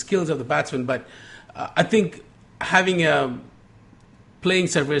on the skills of the batsman, but I think having a playing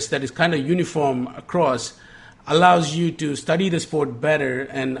surface that is kind of uniform across allows you to study the sport better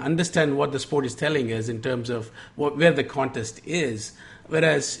and understand what the sport is telling us in terms of where the contest is.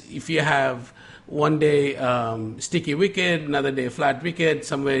 Whereas if you have one day sticky wicket, another day flat wicket,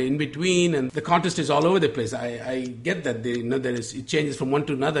 somewhere in between, and the contest is all over the place. I get that it changes from one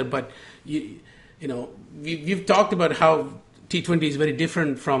to another, but we've talked about how T20 is very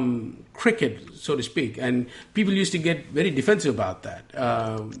different from cricket, so to speak, and people used to get very defensive about that.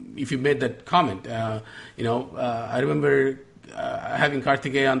 If you made that comment, I remember having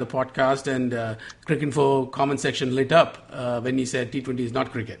Karthikeya on the podcast, and Cricket Info comment section lit up when he said T20 is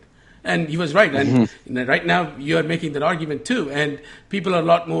not cricket. And he was right. And right now you are making that argument too. And people are a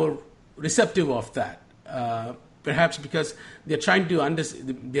lot more receptive of that. Perhaps because they're trying to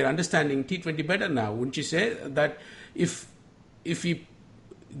they're understanding T20 better now. Wouldn't you say that if we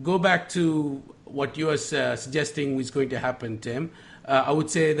go back to what you are suggesting is going to happen, Tim, I would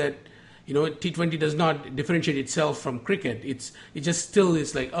say that T20 does not differentiate itself from cricket. It just still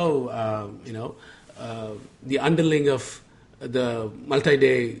is like the underling of the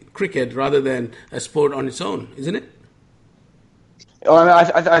multi-day cricket rather than a sport on its own, isn't it? Well,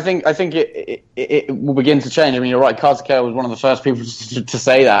 I think it will begin to change. I mean, you're right. Karthikeya was one of the first people to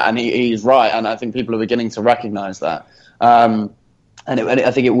say that, and he's right. And I think people are beginning to recognise that. I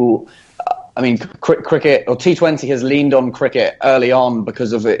think it will. I mean, cricket or T20 has leaned on cricket early on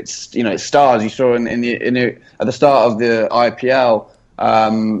because of its stars. You saw at the start of the IPL.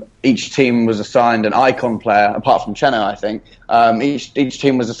 Each team was assigned an icon player, apart from Chennai, I think. Each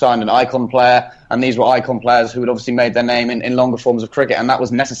team was assigned an icon player, and these were icon players who had obviously made their name in longer forms of cricket, and that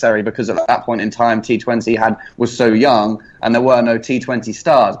was necessary because at that point in time, T20 was so young, and there were no T20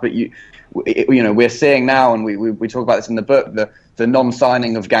 stars. But we're seeing now, and we talk about this in the book, the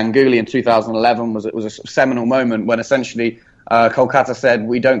non-signing of Ganguly in 2011 was a seminal moment when essentially Kolkata said,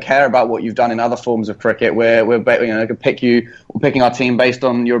 we don't care about what you've done in other forms of cricket. We're picking our team based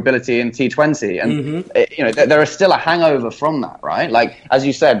on your ability in T20, and there is still a hangover from that, right? Like as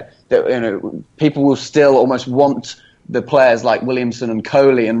you said, people will still almost want the players like Williamson and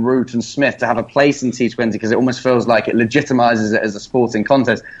Kohli and Root and Smith to have a place in T20 because it almost feels like it legitimizes it as a sporting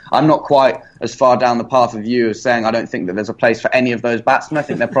contest. I'm not quite as far down the path of you as saying I don't think that there's a place for any of those batsmen. I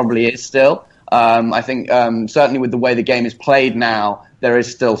think there probably is still. I think certainly with the way the game is played now, there is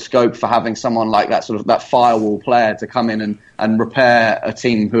still scope for having someone like that firewall player to come in and repair a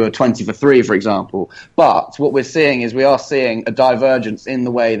team who are 20 for 3, for example. But what we're seeing is we are seeing a divergence in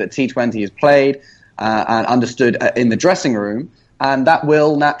the way that T20 is played and understood in the dressing room. And that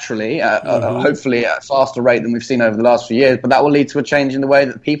will naturally, hopefully at a faster rate than we've seen over the last few years, but that will lead to a change in the way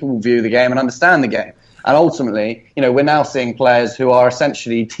that people will view the game and understand the game. And ultimately, we're now seeing players who are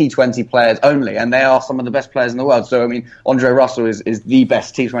essentially T20 players only, and they are some of the best players in the world. So, I mean, Andre Russell is the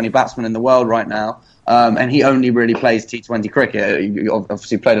best T20 batsman in the world right now, and he only really plays T20 cricket. He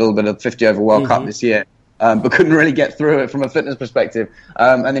obviously played a little bit of 50-over World Cup this year, but couldn't really get through it from a fitness perspective.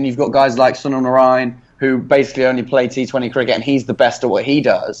 And then you've got guys like Sunil Narayan, who basically only play T20 cricket, and he's the best at what he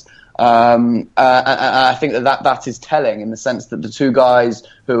does. And I think that is telling in the sense that the two guys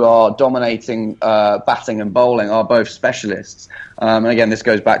who are dominating batting and bowling are both specialists. And again, this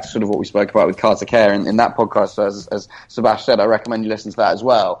goes back to sort of what we spoke about with Karthikeya in that podcast. So as Subhash said, I recommend you listen to that as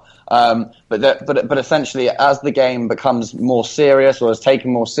well. But essentially, as the game becomes more serious or is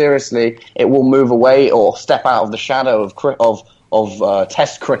taken more seriously, it will move away or step out of the shadow of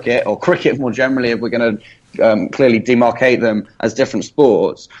Test cricket or cricket more generally, if we're going to clearly demarcate them as different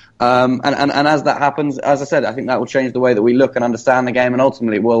sports. And as that happens, as I said, I think that will change the way that we look and understand the game, and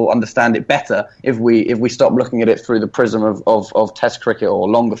ultimately we'll understand it better if we stop looking at it through the prism of Test cricket or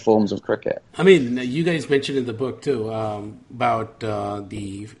longer forms of cricket. I mean, you guys mentioned in the book too about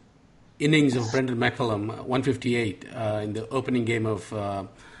the innings of Brendan McCullum, 158 in the opening game of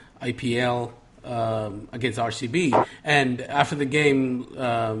IPL against RCB, and after the game,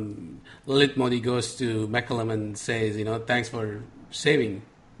 Lalit Modi goes to McCullum and says, thanks for saving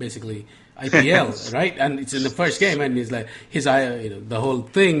basically IPL, right? And it's in the first game, and he's like, the whole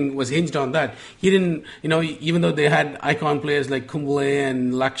thing was hinged on that. He didn't, even though they had icon players like Kumble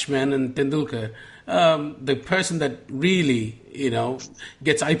and Lakshman and Tendulkar, the person that really,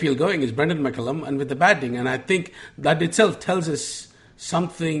 gets IPL going is Brendan McCullum, and with the batting. And I think that itself tells us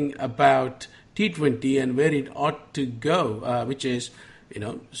something about T20 and where it ought to go, which is,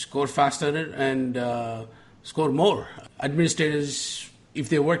 score faster and score more. Administrators, if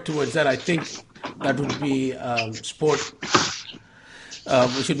they work towards that, I think that would be sport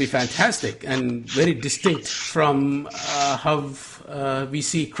which would be fantastic and very distinct from how we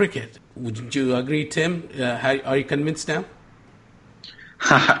see cricket. Would you agree, Tim? Are you convinced now?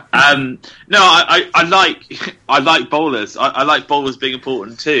 No, I like bowlers. I like bowlers being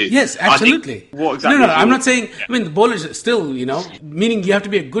important too. Yes, absolutely. What exactly? No, I'm not saying. Yeah. I mean, the bowlers are still, meaning you have to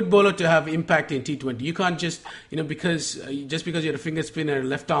be a good bowler to have impact in T20. You can't just, because you're a finger spinner,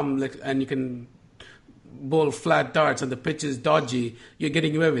 left arm, and you can bowl flat darts and the pitch is dodgy, you're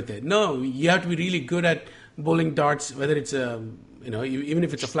getting away with it. No, you have to be really good at bowling darts, whether it's even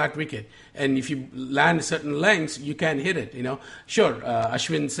if it's a flat wicket, and if you land certain lengths, you can hit it. Sure.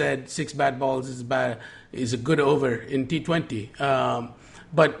 Ashwin said 6 bad balls is a good over in T20.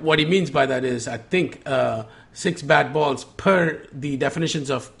 But what he means by that is, I think, 6 bad balls per the definitions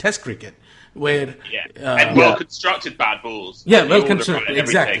of Test cricket, where and well-constructed bad balls. Yeah, well-constructed,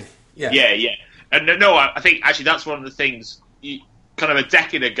 exactly. Yeah. And no, I think actually that's one of the things. Kind of a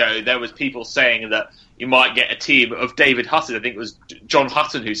decade ago, there was people saying that you might get a team of David Hutton. I think it was John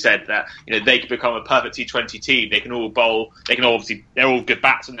Hutton who said that they could become a perfect T20 team. They can all bowl. They're all good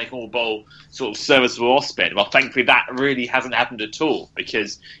batsmen. They can all bowl sort of serviceable off spin. Well, thankfully, that really hasn't happened at all,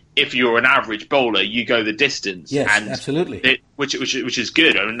 because if you're an average bowler, you go the distance. Yes, absolutely. Which is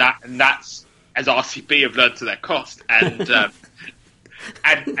good. I mean, that's as RCB have learned to their cost. And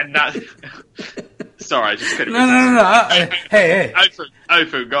and that. Sorry, I just couldn't. No. Hey.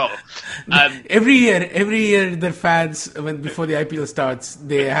 Open goal. Every year, the fans, before the IPL starts,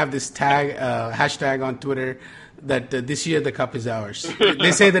 they have this hashtag on Twitter that this year the cup is ours.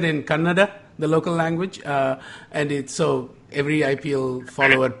 They say that in Kannada, the local language, and it's so every IPL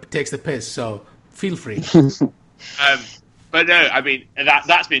follower takes the piss. So feel free. But no, I mean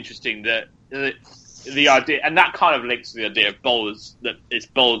that's been interesting. The idea, and that kind of links to the idea of bowlers, that it's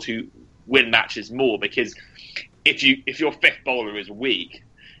bowlers who win matches more, because if your fifth bowler is weak,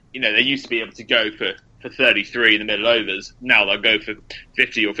 they used to be able to go for 33 in the middle overs. Now they'll go for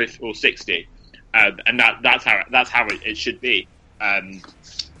 50 or 60, and that's how it should be.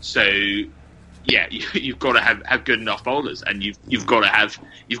 So yeah, you've got to have good enough bowlers, and you've got to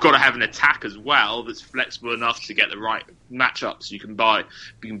have an attack as well that's flexible enough to get the right matchups. You can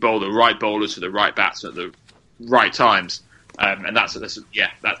bowl the right bowlers to the right bats at the right times. And that's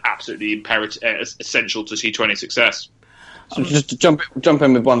absolutely imperative, essential to T20 success. So just to jump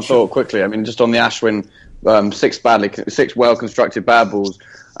in with one thought quickly. I mean, just on the Ashwin 6 well-constructed bad balls.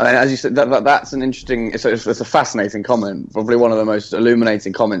 I mean, as you said, that's an interesting. It's a fascinating comment. Probably one of the most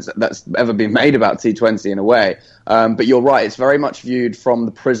illuminating comments that's ever been made about T20 in a way. But you're right. It's very much viewed from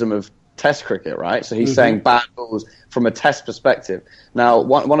the prism of Test cricket, right? So he's saying bad balls from a Test perspective. Now,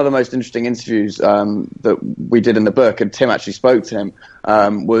 one of the most interesting interviews that we did in the book, and Tim actually spoke to him,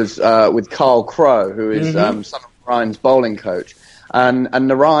 was with Carl Crowe, who is son of Narayan's bowling coach. And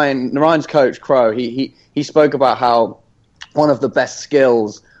Narayan's coach, Crowe, he spoke about how one of the best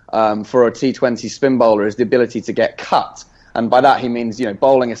skills for a T20 spin bowler is the ability to get cut. And by that he means,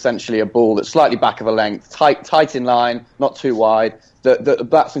 bowling essentially a ball that's slightly back of a length, tight in line, not too wide. The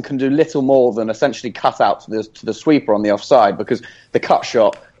batsman can do little more than essentially cut out to the sweeper on the offside, because the cut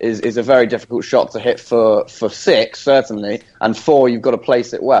shot is a very difficult shot to hit for 6, certainly, and 4, you've got to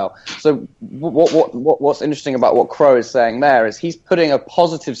place it well. So what's interesting about what Crowe is saying there is he's putting a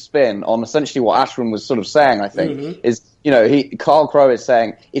positive spin on essentially what Ashwin was sort of saying, I think, is, Carl Crowe is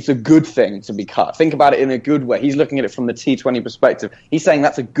saying it's a good thing to be cut. Think about it in a good way. He's looking at it from the T20 perspective. He's saying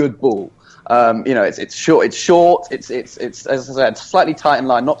that's a good ball. It's short. It's as I said, slightly tight in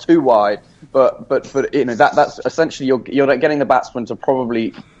line, not too wide. But that's essentially you're getting the batsman to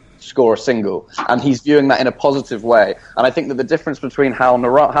probably score a single, and he's viewing that in a positive way. And I think that the difference between how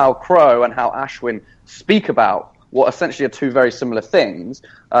Crowe and how Ashwin speak about what essentially are two very similar things,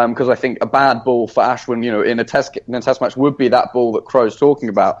 because I think a bad ball for Ashwin, in a test match would be that ball that Crowe's talking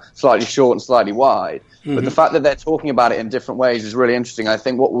about, slightly short and slightly wide. But the fact that they're talking about it in different ways is really interesting. I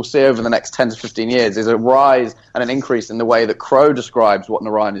think what we'll see over the next 10 to 15 years is a rise and an increase in the way that Crowe describes what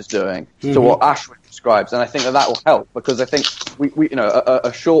Narayan is doing to what Ashwin describes, and I think that will help, because I think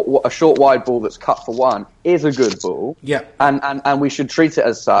a short wide ball that's cut for 1 is a good ball, and we should treat it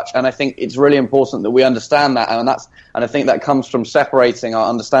as such. And I think it's really important that we understand that, and I think that comes from separating our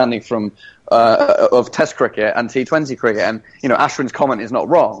understanding from of Test cricket and T20 cricket. And Ashwin's comment is not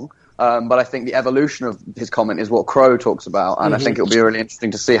wrong. But I think the evolution of his comment is what Crowe talks about, and I think it'll be really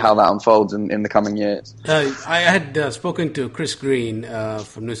interesting to see how that unfolds in the coming years. I had spoken to Chris Green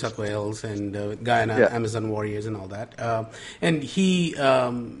from New South Wales and Guyana, Amazon Warriors and all that, and he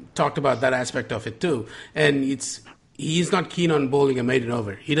talked about that aspect of it too. And he's not keen on bowling a maiden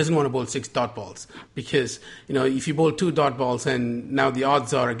over. He doesn't want to bowl 6 dot balls, because if you bowl 2 dot balls, and now the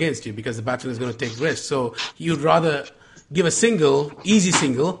odds are against you because the batsman is going to take risks. So you'd rather give a easy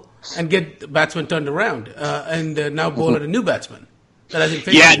single, and get the batsman turned around, and now bowl at a new batsman. That hasn't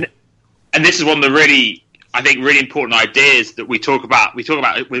fixed it. And this is one of the really important ideas that we talk about. We talk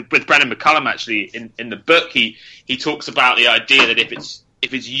about it with Brendan McCullum actually in the book. He talks about the idea that if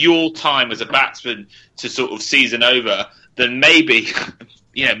it's your time as a batsman to sort of season over, then maybe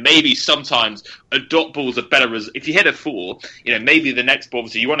maybe sometimes a dot ball's a better if you hit a 4, maybe the next ball,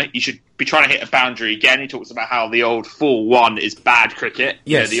 obviously you should be trying to hit a boundary again. He talks about how the old 4-1 is bad cricket.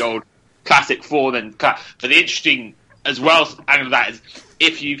 Yes. The old classic 4. But the interesting as well angle of that is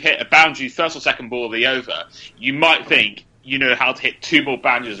if you've hit a boundary first or second ball of the over, you might think you know how to hit 2 more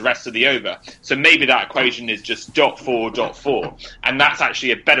boundaries the rest of the over. So maybe that equation is just dot 4, and that's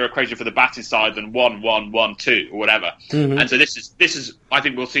actually a better equation for the batting side than 1, 1, 1, 2 or whatever. Mm-hmm. And so this is I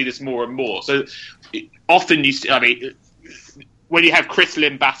think we'll see this more and more. So often you see, when you have Chris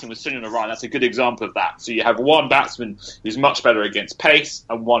Lynn batting with Sunil Narine, that's a good example of that. So you have one batsman who's much better against pace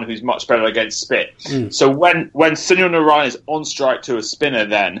and one who's much better against spin. So when Sunil Narine is on strike to a spinner,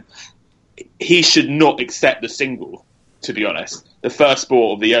 then he should not accept the single. To be honest, the first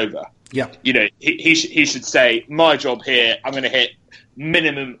ball of the over. Yeah, he should say, my job here, I'm going to hit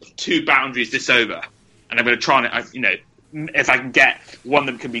minimum 2 boundaries this over, and I'm going to try and if I can get one of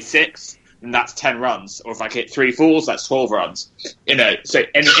them can be 6, then that's 10 runs, or if I hit 3 4s, that's 12 runs. So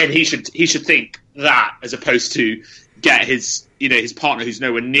and he should think that as opposed to get his partner who's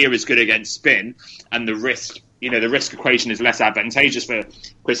nowhere near as good against spin, and the risk equation is less advantageous for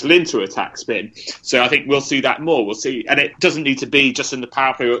Chris Lynn to attack spin. So I think we'll see that more. We'll see, and it doesn't need to be just in the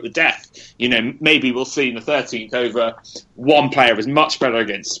power play or at the death. Maybe we'll see in the 13th over one player is much better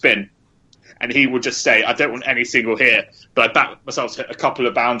against spin, and he will just say, "I don't want any single here, but I back myself to hit a couple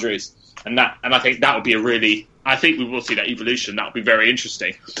of boundaries." And I think that would be I think we will see that evolution. That will be very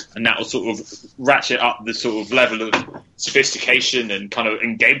interesting, and that will sort of ratchet up the sort of level of sophistication and kind of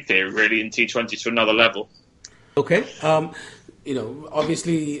in game theory really in T20 to another level. Okay.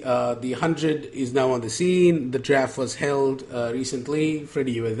 Obviously, the 100 is now on the scene. The draft was held recently.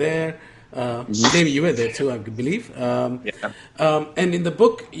 Freddie, you were there. Maybe you were there too, I believe. And in the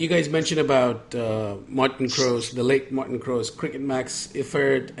book, you guys mentioned about Martin Crowe's, the late Martin Crowe's Cricket Max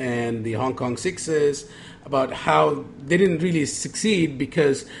effort and the Hong Kong Sixers, about how they didn't really succeed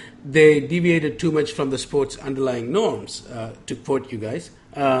because they deviated too much from the sport's underlying norms, to quote you guys,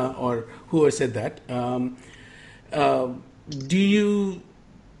 or whoever said that. Do you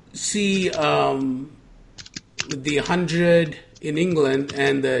see the 100 in England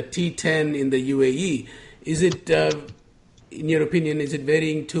and the T10 in the UAE? Is it, in your opinion, is it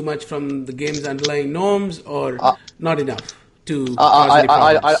varying too much from the game's underlying norms, or not enough to cause any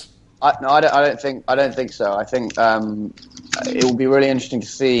problems? I don't think so. I think it will be really interesting to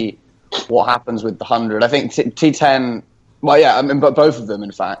see what happens with the 100. I think T10. Well, yeah, but both of them,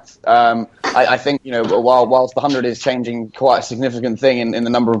 in fact. I think, whilst the 100 is changing quite a significant thing in the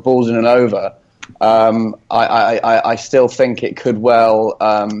number of balls in an over, I still think it could well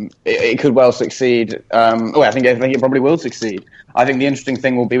succeed. I think it probably will succeed. I think the interesting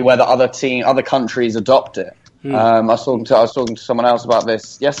thing will be whether other countries adopt it. I was talking to someone else about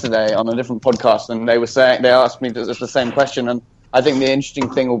this yesterday on a different podcast, and they asked me the same question, and I think the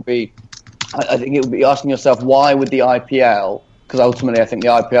interesting thing will be, I think it would be asking yourself, why would the IPL, because ultimately I think the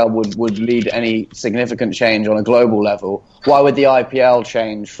IPL would lead any significant change on a global level, why would the IPL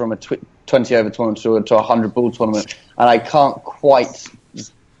change from a 20-over tournament to a 100-ball tournament? And I can't quite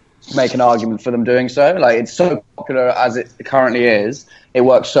make an argument for them doing so. Like, it's so popular as it currently is. It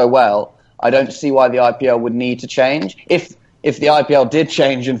works so well. I don't see why the IPL would need to change. If the IPL did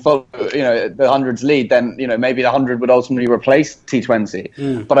change and follow, the 100's lead, then maybe the 100 would ultimately replace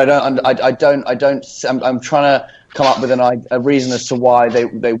T20. But I'm trying to come up with a reason as to why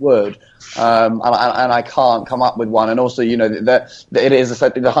they would, and I can't come up with one. And also, the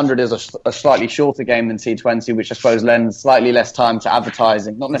 100 is a slightly shorter game than T20, which I suppose lends slightly less time to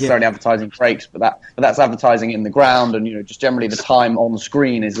advertising. Not necessarily advertising breaks, but that's advertising in the ground, and just generally the time on the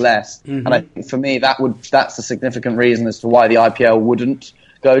screen is less. Mm-hmm. And I think for me that's a significant reason as to why the IPL wouldn't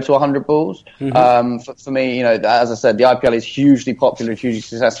go to 100 balls. Mm-hmm. For me, as I said, the IPL is hugely popular, hugely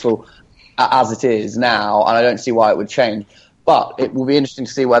successful as it is now, and I don't see why it would change. But it will be interesting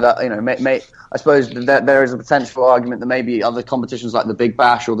to see whether, I suppose there is a potential argument that maybe other competitions like the Big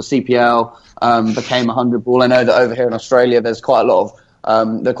Bash or the CPL became 100 ball. I know that over here in Australia there's quite a lot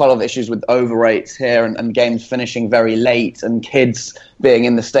of issues with over rates here, and games finishing very late, and kids being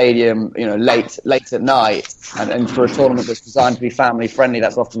in the stadium, late at night, and for a tournament that's designed to be family friendly,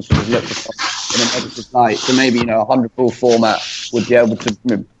 that's often sort of looked upon in a negative light. So maybe a 100-ball format would be able to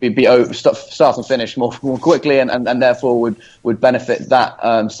be start and finish more quickly, and therefore would benefit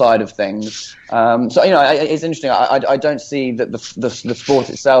that side of things. It's interesting. I don't see that the sport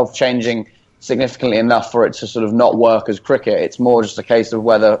itself changing significantly enough for it to sort of not work as cricket. It's more just a case of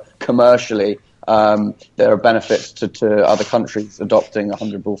whether commercially there are benefits to other countries adopting a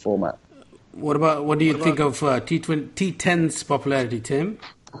 100-ball format. What do you think of T10's popularity, Tim?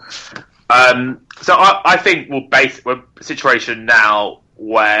 So I think we're a situation now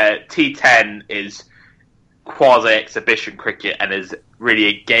where T10 is quasi-exhibition cricket and is really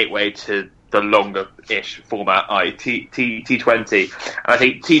a gateway to the longer-ish format, i.e. T20. And I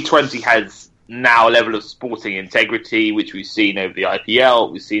think T20 has now a level of sporting integrity, which we've seen over the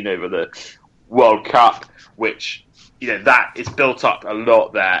IPL, we've seen over the World Cup, which, that is built up a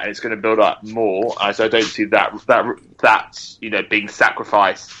lot there, and it's going to build up more. So I don't see that's being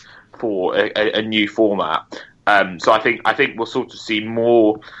sacrificed for a new format. So I think we'll sort of see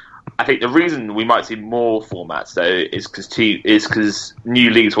more. I think the reason we might see more formats, though, is because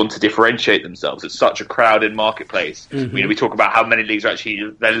new leagues want to differentiate themselves. It's such a crowded marketplace. Mm-hmm. We talk about how many leagues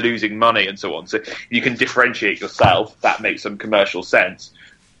they're losing money and so on. So you can differentiate yourself. That makes some commercial sense.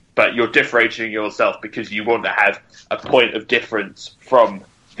 But you're differentiating yourself because you want to have a point of difference from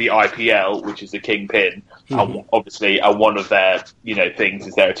the IPL, which is the kingpin. Mm-hmm. Obviously, one of their things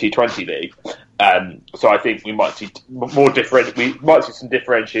is they're a T20 league. So I think we might see more different. We might see some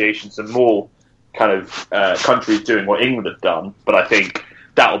differentiation, some more kind of countries doing what England have done. But I think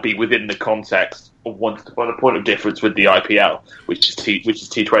that will be within the context of wanting to find a point of difference with the IPL, which is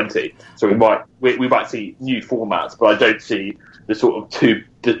T20. So we might see new formats, but I don't see the sort of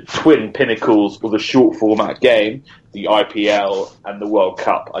the twin pinnacles of the short format game, the IPL and the World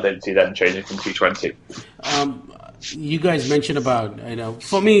Cup. I don't see them changing from T20. You guys mentioned about,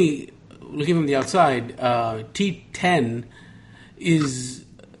 for me, looking from the outside, T10 is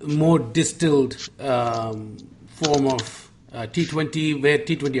more distilled form of T20, where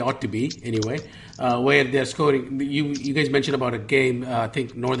T20 ought to be anyway, where they're scoring. You guys mentioned about a game, I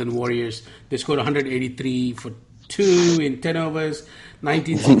think Northern Warriors, they scored 183 for 2 in 10 overs,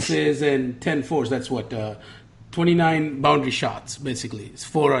 19 sixes and 10 fours. That's what, 29 boundary shots, basically. It's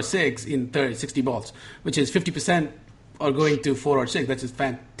 4 or 6 in 60 balls, which is 50% are going to 4 or 6. That's just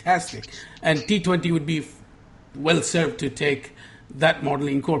fantastic. And T20 would be well served to take that model,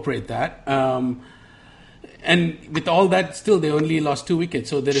 incorporate that. And with all that, still they only lost 2 wickets.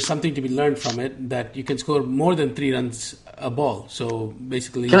 So there is something to be learned from it, that you can score more than 3 runs a ball. So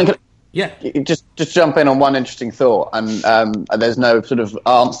basically... Yeah, just jump in on one interesting thought, and there's no sort of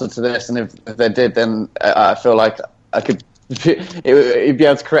answer to this, and if there did, then I feel like I could. You'd be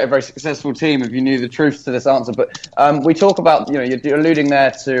able to create a very successful team if you knew the truth to this answer. But we talk about, you're alluding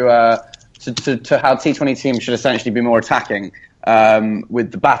there to how T20 teams should essentially be more attacking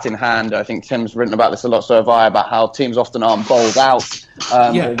with the bat in hand. I think Tim's written about this a lot, so have I, about how teams often aren't bowled out,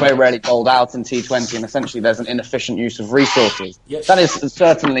 or very rarely bowled out in T20, and essentially there's an inefficient use of resources. Yes. That is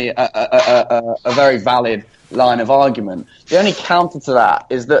certainly a very valid line of argument. The only counter to that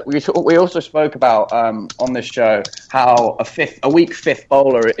is that we also spoke about on this show how a weak fifth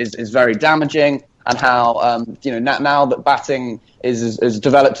bowler is very damaging, and how now that batting is as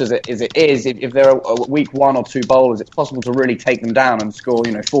developed as it is, if there are a weak 1 or 2 bowlers, it's possible to really take them down and score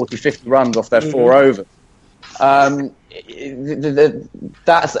 40, 50 runs off their 4 overs. That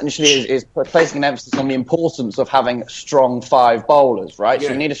essentially is placing an emphasis on the importance of having strong 5 bowlers, right? Yeah.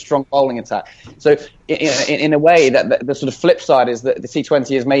 So you need a strong bowling attack. So in a way, that the sort of flip side is that the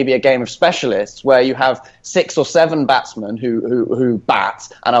T20 is maybe a game of specialists, where you have 6 or 7 batsmen who bat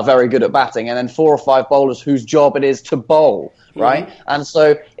and are very good at batting, and then 4 or 5 bowlers whose job it is to bowl, right? Mm-hmm. And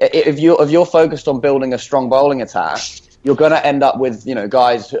so if you're focused on building a strong bowling attack, you're going to end up with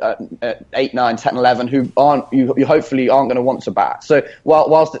guys 8, 9, 10, 11 who you hopefully aren't going to want to bat. So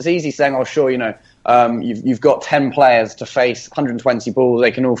whilst it's easy saying, "Oh, sure, you've got 10 players to face 120 balls,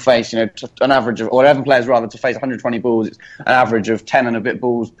 they can all face an average of, or 11 players rather, to face 120 balls, it's an average of 10 and a bit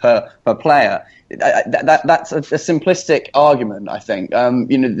balls per player." That's a simplistic argument, I think.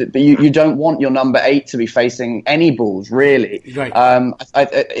 You don't want your number 8 to be facing any balls, really. Right.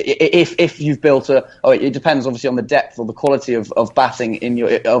 If you've built it depends obviously on the depth or the quality of batting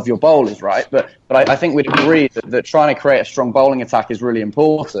of your bowlers, right? But I think we'd agree that trying to create a strong bowling attack is really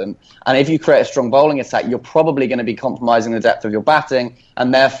important. And if you create a strong bowling attack, you're probably going to be compromising the depth of your batting,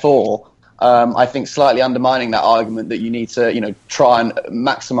 and therefore, I think slightly undermining that argument that you need to, try and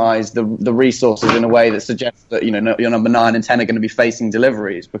maximise the resources in a way that suggests that, your number 9 and 10 are going to be facing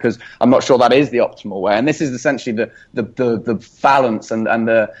deliveries, because I'm not sure that is the optimal way. And this is essentially the balance and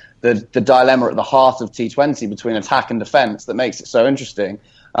the dilemma at the heart of T20 between attack and defence that makes it so interesting.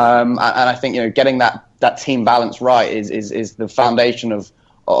 And I think, getting that team balance right is the foundation of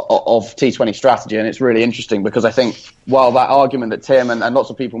T20 strategy, and it's really interesting because I think while that argument that Tim and lots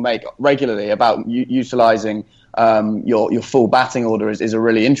of people make regularly about utilising your full batting order is a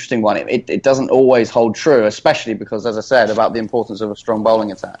really interesting one. It doesn't always hold true, especially because, as I said, about the importance of a strong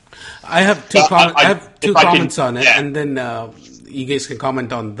bowling attack. I have two comments on it, and then you guys can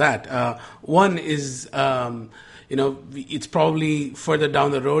comment on that. One is, it's probably further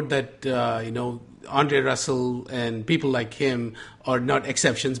down the road that, Andre Russell and people like him are not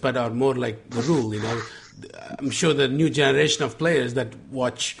exceptions, but are more like the rule. I'm sure the new generation of players that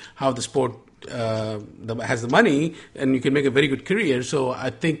watch how the sport has the money, and you can make a very good career. So I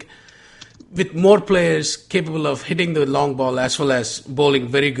think with more players capable of hitting the long ball as well as bowling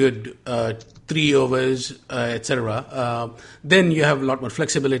very good 3 overs, etc., then you have a lot more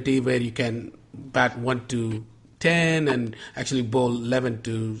flexibility where you can bat 1 to 10 and actually bowl 11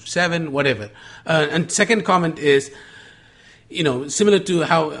 to 7, whatever. And second comment is, similar to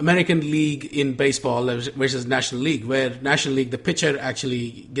how American League in baseball versus National League, where National League, the pitcher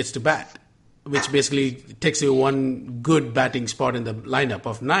actually gets to bat, which basically takes you one good batting spot in the lineup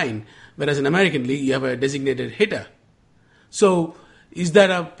of 9, whereas in American League, you have a designated hitter. So is that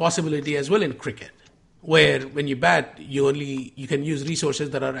a possibility as well in cricket, where when you bat, you can use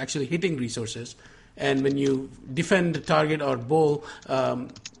resources that are actually hitting resources, and when you defend the target or bowl,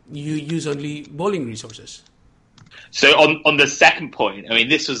 you use only bowling resources? So on the second point, I mean,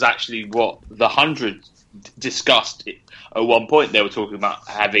 this was actually what the 100 discussed at one point. They were talking about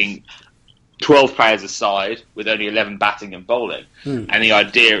having 12 players aside with only 11 batting and bowling. And the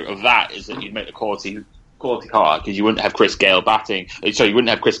idea of that is that you'd make the quality higher, because you wouldn't have Chris Gale batting. So you wouldn't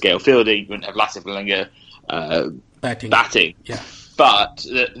have Chris Gale fielding, you wouldn't have Lasith Malinga batting. Yeah. But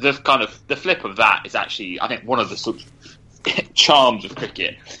the flip of that is actually, I think, one of the sort of charms of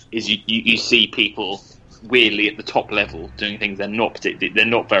cricket is you see people weirdly at the top level doing things they're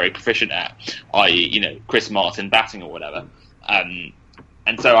not very proficient at, i.e., Chris Martin batting or whatever.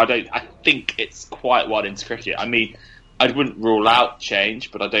 And so I think it's quite wide into cricket. I mean, I wouldn't rule out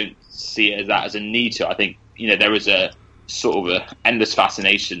change, but I don't see it as a need to. I think, there is a sort of a endless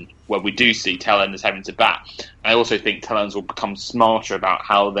fascination where we do see tail-enders having to bat. I also think tail-enders will become smarter about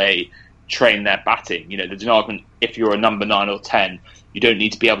how they train their batting. There's an argument, if you're a number 9 or 10, you don't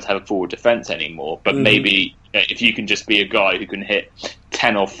need to be able to have a forward defence anymore. But maybe if you can just be a guy who can hit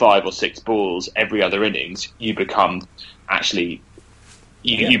 10 or 5 or 6 balls every other innings, you become actually...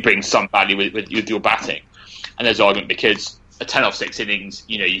 You bring some value with your batting. And there's an argument because a 10 off 6 innings,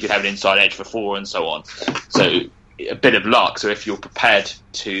 you could have an inside edge for 4 and so on. So a bit of luck. So if you're prepared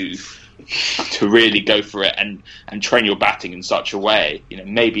to really go for it and train your batting in such a way,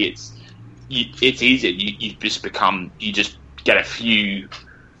 maybe it's easier. You just get a few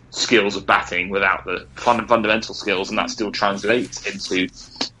skills of batting without the fundamental skills, and that still translates into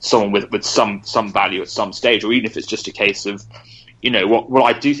someone with some value at some stage, or even if it's just a case of, what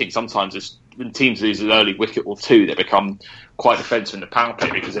I do think sometimes is when teams lose an early wicket or 2, they become quite defensive in the power play,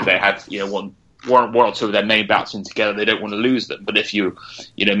 because if they have one or two of their main batsmen together, they don't want to lose them. But if you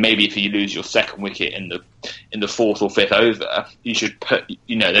lose your second wicket in the 4th or 5th over, you should put,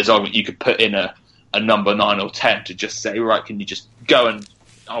 there's argument you could put in a number 9 or 10 to just say, right, can you just go and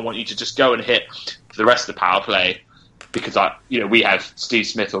I want you to just go and hit for the rest of the power play, because we have Steve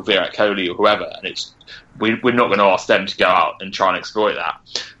Smith or Virat Kohli or whoever, and we're not going to ask them to go out and try and exploit that.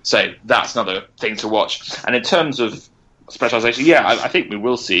 So that's another thing to watch. And in terms of specialisation, I think we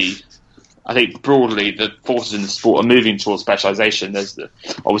will see. I think broadly the forces in the sport are moving towards specialisation. There's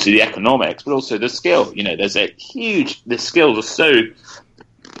obviously the economics, but also the skill. The skills are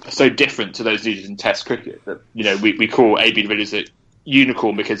so different to those needed in Test cricket that we call A.B. de Villiers a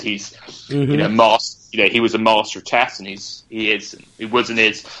unicorn because he's he was a master of Test, and he was and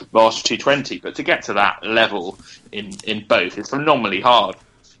is master T20. But to get to that level in both is phenomenally hard.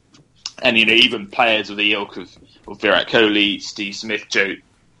 And even players of the ilk of Virat Kohli, Steve Smith, Joe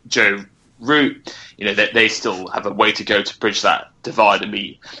Root, they still have a way to go to bridge that divide and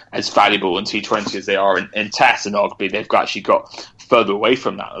be as valuable in T20 as they are in Test, and arguably they've actually got further away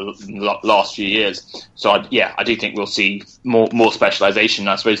from that in the last few years. So I do think we'll see more specialisation.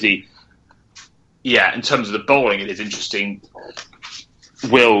 I suppose in terms of the bowling, it is interesting.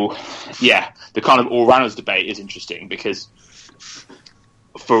 The kind of all-rounders debate is interesting because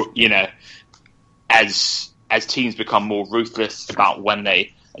as teams become more ruthless about when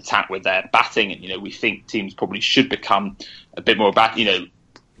they attack with their batting, and we think teams probably should become a bit more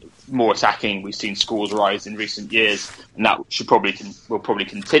more attacking. We've seen scores rise in recent years, and that will probably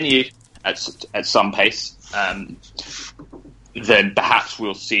continue at some pace. Then perhaps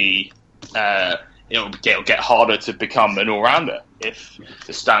we'll see it'll get harder to become an all-rounder if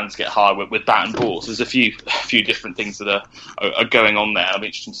the stands get higher with bat and balls. There's a few different things that are going on there. I'll be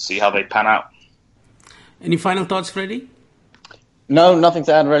interested to see how they pan out. Any final thoughts, Freddie? No, nothing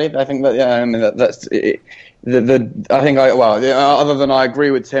to add really. I think that that's it. Other than I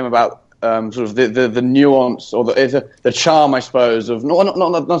agree with Tim about sort of the nuance or the charm, I suppose, of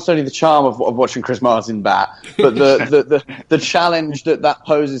not necessarily the charm of watching Chris Martin bat, but the challenge that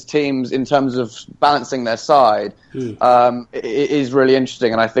poses teams in terms of balancing their side is really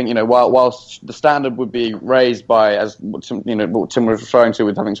interesting. And I think whilst the standard would be raised by, as what Tim was referring to,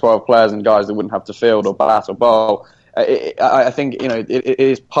 with having 12 players and guys that wouldn't have to field or bat or bowl. I think it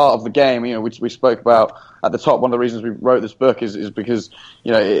is part of the game. We spoke about at the top. One of the reasons we wrote this book is because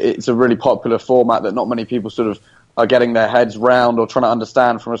it's a really popular format that not many people sort of are getting their heads round or trying to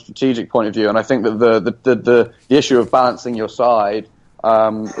understand from a strategic point of view. And I think that the issue of balancing your side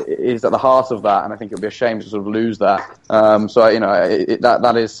is at the heart of that. And I think it would be a shame to sort of lose that.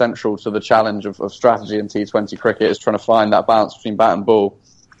 That is central to the challenge of strategy in T20 cricket, is trying to find that balance between bat and ball.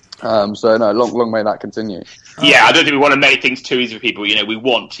 Long may that continue. Yeah, I don't think we want to make things too easy for people. We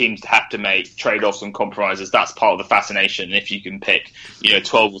want teams to have to make trade-offs and compromises. That's part of the fascination. And if you can pick,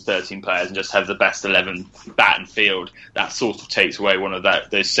 12 or 13 players and just have the best 11 bat and field, that sort of takes away one of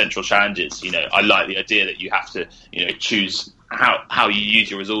those central challenges. I like the idea that you have to, choose how you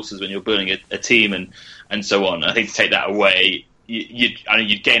use your resources when you're building a team and so on. I think to take that away,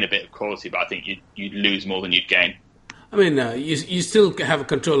 you'd gain a bit of quality, but I think you'd lose more than you'd gain. I mean, you still have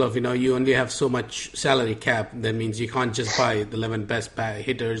control of, you only have so much salary cap. That means you can't just buy the 11 best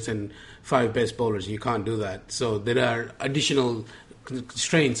hitters and 5 best bowlers. You can't do that. So there are additional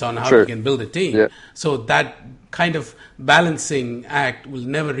constraints on how you can build a team. Yeah. So that kind of balancing act will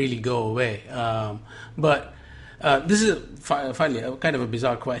never really go away. But this is finally kind of a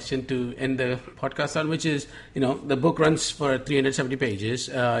bizarre question to end the podcast on, which is, the book runs for 370 pages.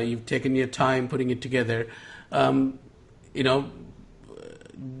 You've taken your time putting it together.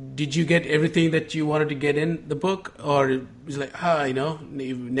 Did you get everything that you wanted to get in the book, or it was like,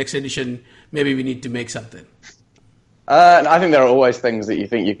 next edition, maybe we need to make something? I think there are always things that you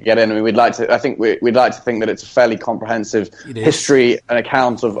think you could get in. I mean, we'd like to think that it's a fairly comprehensive history and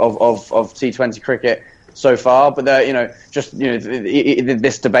account of T20 cricket so far. But there,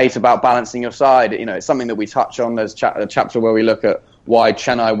 this debate about balancing your side, it's something that we touch on. There's a chapter where we look at why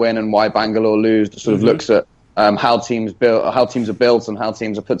Chennai win and why Bangalore lose. That sort of looks at how teams are built and how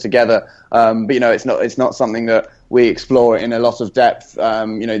teams are put together. But it's not something that we explore in a lot of depth.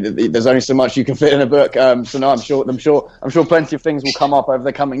 There's only so much you can fit in a book. So no, I'm sure plenty of things will come up over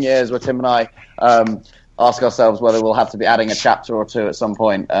the coming years where Tim and I ask ourselves whether we'll have to be adding a chapter or two at some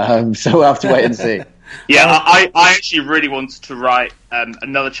point. So we'll have to wait and see. Yeah, I actually really wanted to write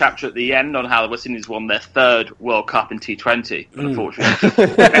another chapter at the end on how the West Indies won their 3rd World Cup in T20,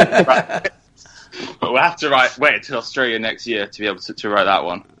 unfortunately. But we'll have to wait until Australia next year to be able to write that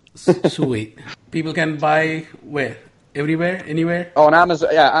one. Sweet. People can buy where? Everywhere? Anywhere? Oh, on Amazon,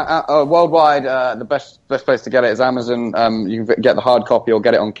 yeah. Worldwide, the best place to get it is Amazon. You can get the hard copy or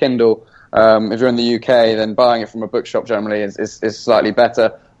get it on Kindle. If you're in the UK, then buying it from a bookshop generally is slightly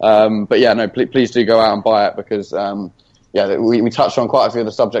better. Please do go out and buy it because, we touched on quite a few of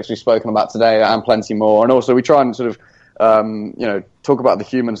the subjects we've spoken about today and plenty more. And also we try and sort of, talk about the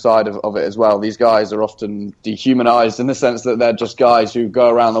human side of it as well. These guys are often dehumanized in the sense that they're just guys who go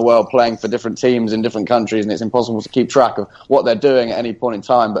around the world playing for different teams in different countries, and it's impossible to keep track of what they're doing at any point in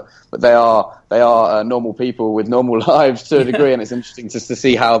time. But they are normal people with normal lives to a degree, and it's interesting just to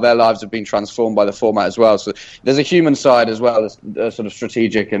see how their lives have been transformed by the format as well. So there's a human side as well as a sort of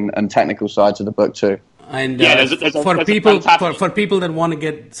strategic and technical side to the book too. And for people that want to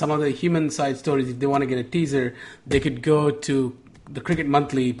get some of the human side stories, if they want to get a teaser, they could go to the Cricket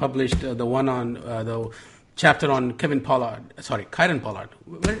Monthly published the one on the chapter on Kieran Pollard.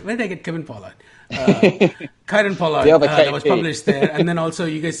 Where did I get Kieran Pollard? Kieran Pollard that was published there, and then also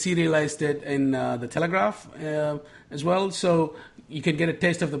you guys serialized it in the Telegraph as well. So you can get a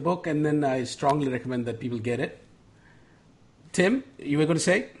taste of the book, and then I strongly recommend that people get it. Tim, you were going to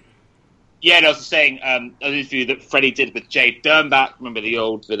say? Yeah, and I was saying, an interview that Freddie did with Jade Dernbach. Remember the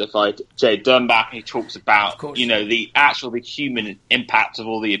old vilified Jade Dernbach? He talks about, the human impact of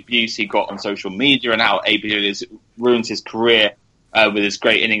all the abuse he got on social media and how AB de Villiers ruined his career with his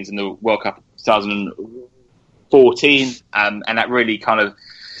great innings in the World Cup of 2014. And that really kind of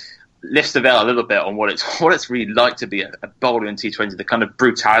lifts the veil a little bit on what it's really like to be a bowler in T20, the kind of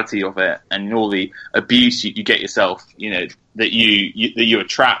brutality of it and all the abuse you get yourself, that you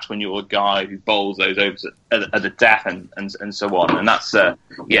attract when you're a guy who bowls those overs at the death and so on. And that's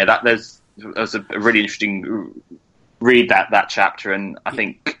that's a really interesting read that chapter. And I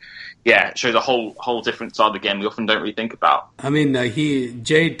think it shows a whole different side of the game we often don't really think about. I mean,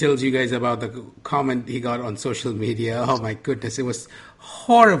 Jade tells you guys about the comment he got on social media. Oh my goodness, it was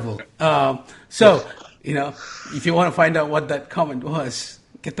horrible. So, if you want to find out what that comment was,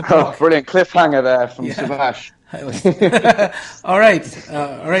 get the book. Oh, brilliant cliffhanger there from Savash. All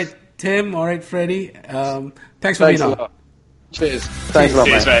right, Tim. All right, Freddie. Thanks for being on. Cheers. Thanks a lot,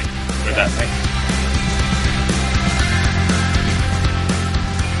 Cheers, mate. mate.